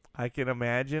 Yep. I can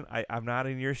imagine. I'm not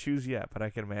in your shoes yet, but I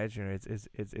can imagine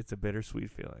it's a bittersweet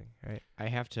feeling, right? I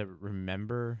have to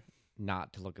remember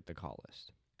not to look at the call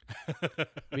list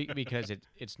because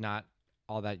it's not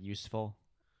all that useful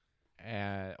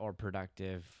or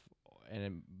productive, and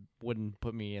it wouldn't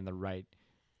put me in the right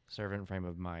servant frame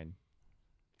of mind.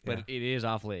 But it is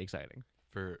awfully exciting.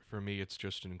 For me, it's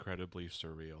just incredibly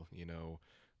surreal.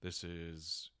 This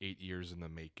is 8 years in the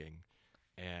making,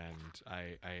 and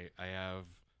I have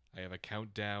a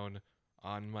countdown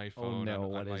on my phone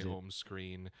on my home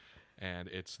screen, and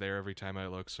it's there every time I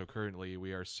look. So currently,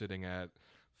 we are sitting at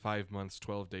 5 months,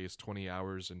 12 days, 20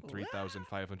 hours, and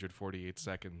 3,548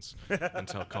 seconds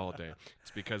until call day. It's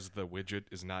because the widget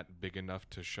is not big enough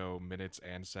to show minutes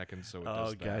and seconds, so it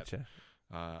does that. Gotcha.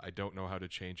 I don't know how to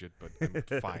change it, but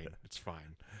I'm fine. It's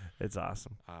fine. It's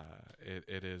awesome.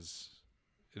 It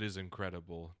is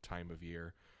incredible time of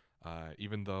year.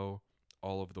 Even though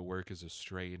all of the work is a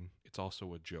strain, it's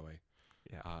also a joy.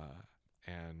 Yeah.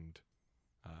 And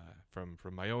from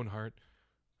my own heart,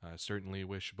 I certainly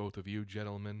wish both of you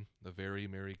gentlemen a very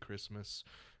Merry Christmas,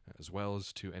 as well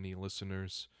as to any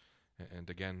listeners. And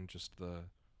again, just the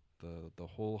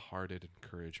wholehearted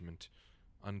encouragement.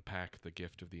 Unpack the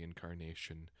gift of the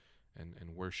incarnation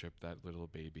and worship that little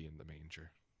baby in the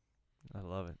manger. I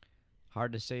love it.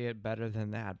 Hard to say it better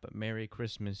than that, but Merry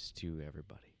Christmas to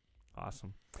everybody.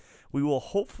 Awesome. We will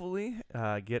hopefully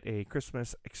get a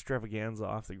Christmas extravaganza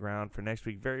off the ground for next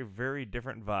week. Very, very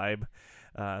different vibe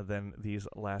than these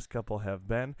last couple have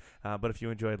been. But if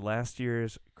you enjoyed last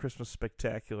year's Christmas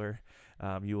Spectacular,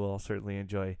 you will certainly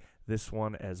enjoy this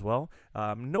one as well.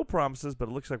 No promises, but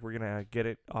it looks like we're going to get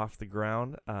it off the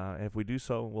ground. And if we do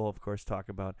so, we'll, of course, talk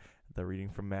about the reading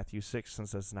from Matthew 6,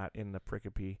 since that's not in the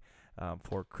pericope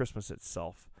for Christmas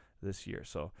itself this year.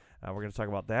 So we're going to talk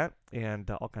about that and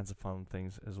all kinds of fun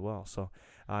things as well. So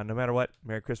no matter what,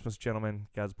 Merry Christmas, gentlemen.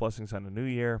 God's blessings on the new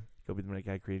year. Go be the man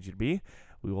God created you to be.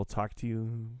 We will talk to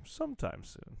you sometime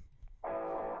soon.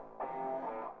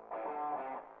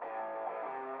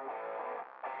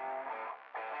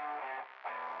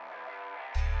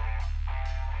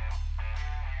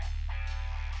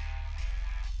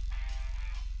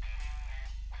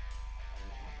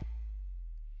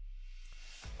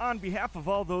 On behalf of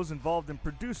all those involved in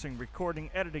producing,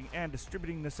 recording, editing, and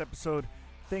distributing this episode,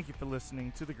 thank you for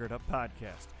listening to the Gird Up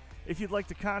Podcast. If you'd like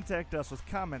to contact us with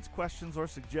comments, questions, or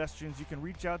suggestions, you can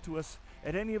reach out to us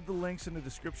at any of the links in the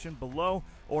description below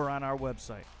or on our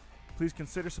website. Please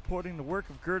consider supporting the work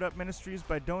of Gird Up Ministries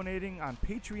by donating on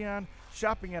Patreon,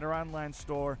 shopping at our online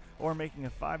store, or making a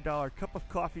 $5 cup of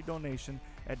coffee donation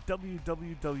at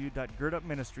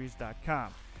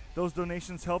www.girdupministries.com. Those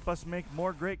donations help us make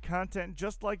more great content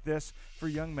just like this for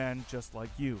young men just like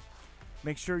you.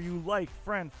 Make sure you like,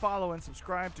 friend, follow, and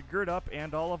subscribe to Gird Up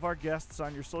and all of our guests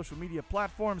on your social media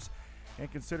platforms,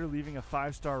 and consider leaving a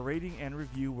 5-star rating and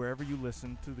review wherever you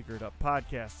listen to the Gird Up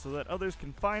Podcast so that others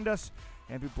can find us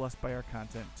and be blessed by our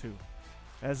content too.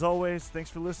 As always, thanks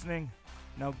for listening.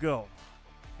 Now go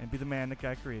and be the man that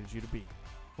God created you to be.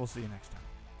 We'll see you next time.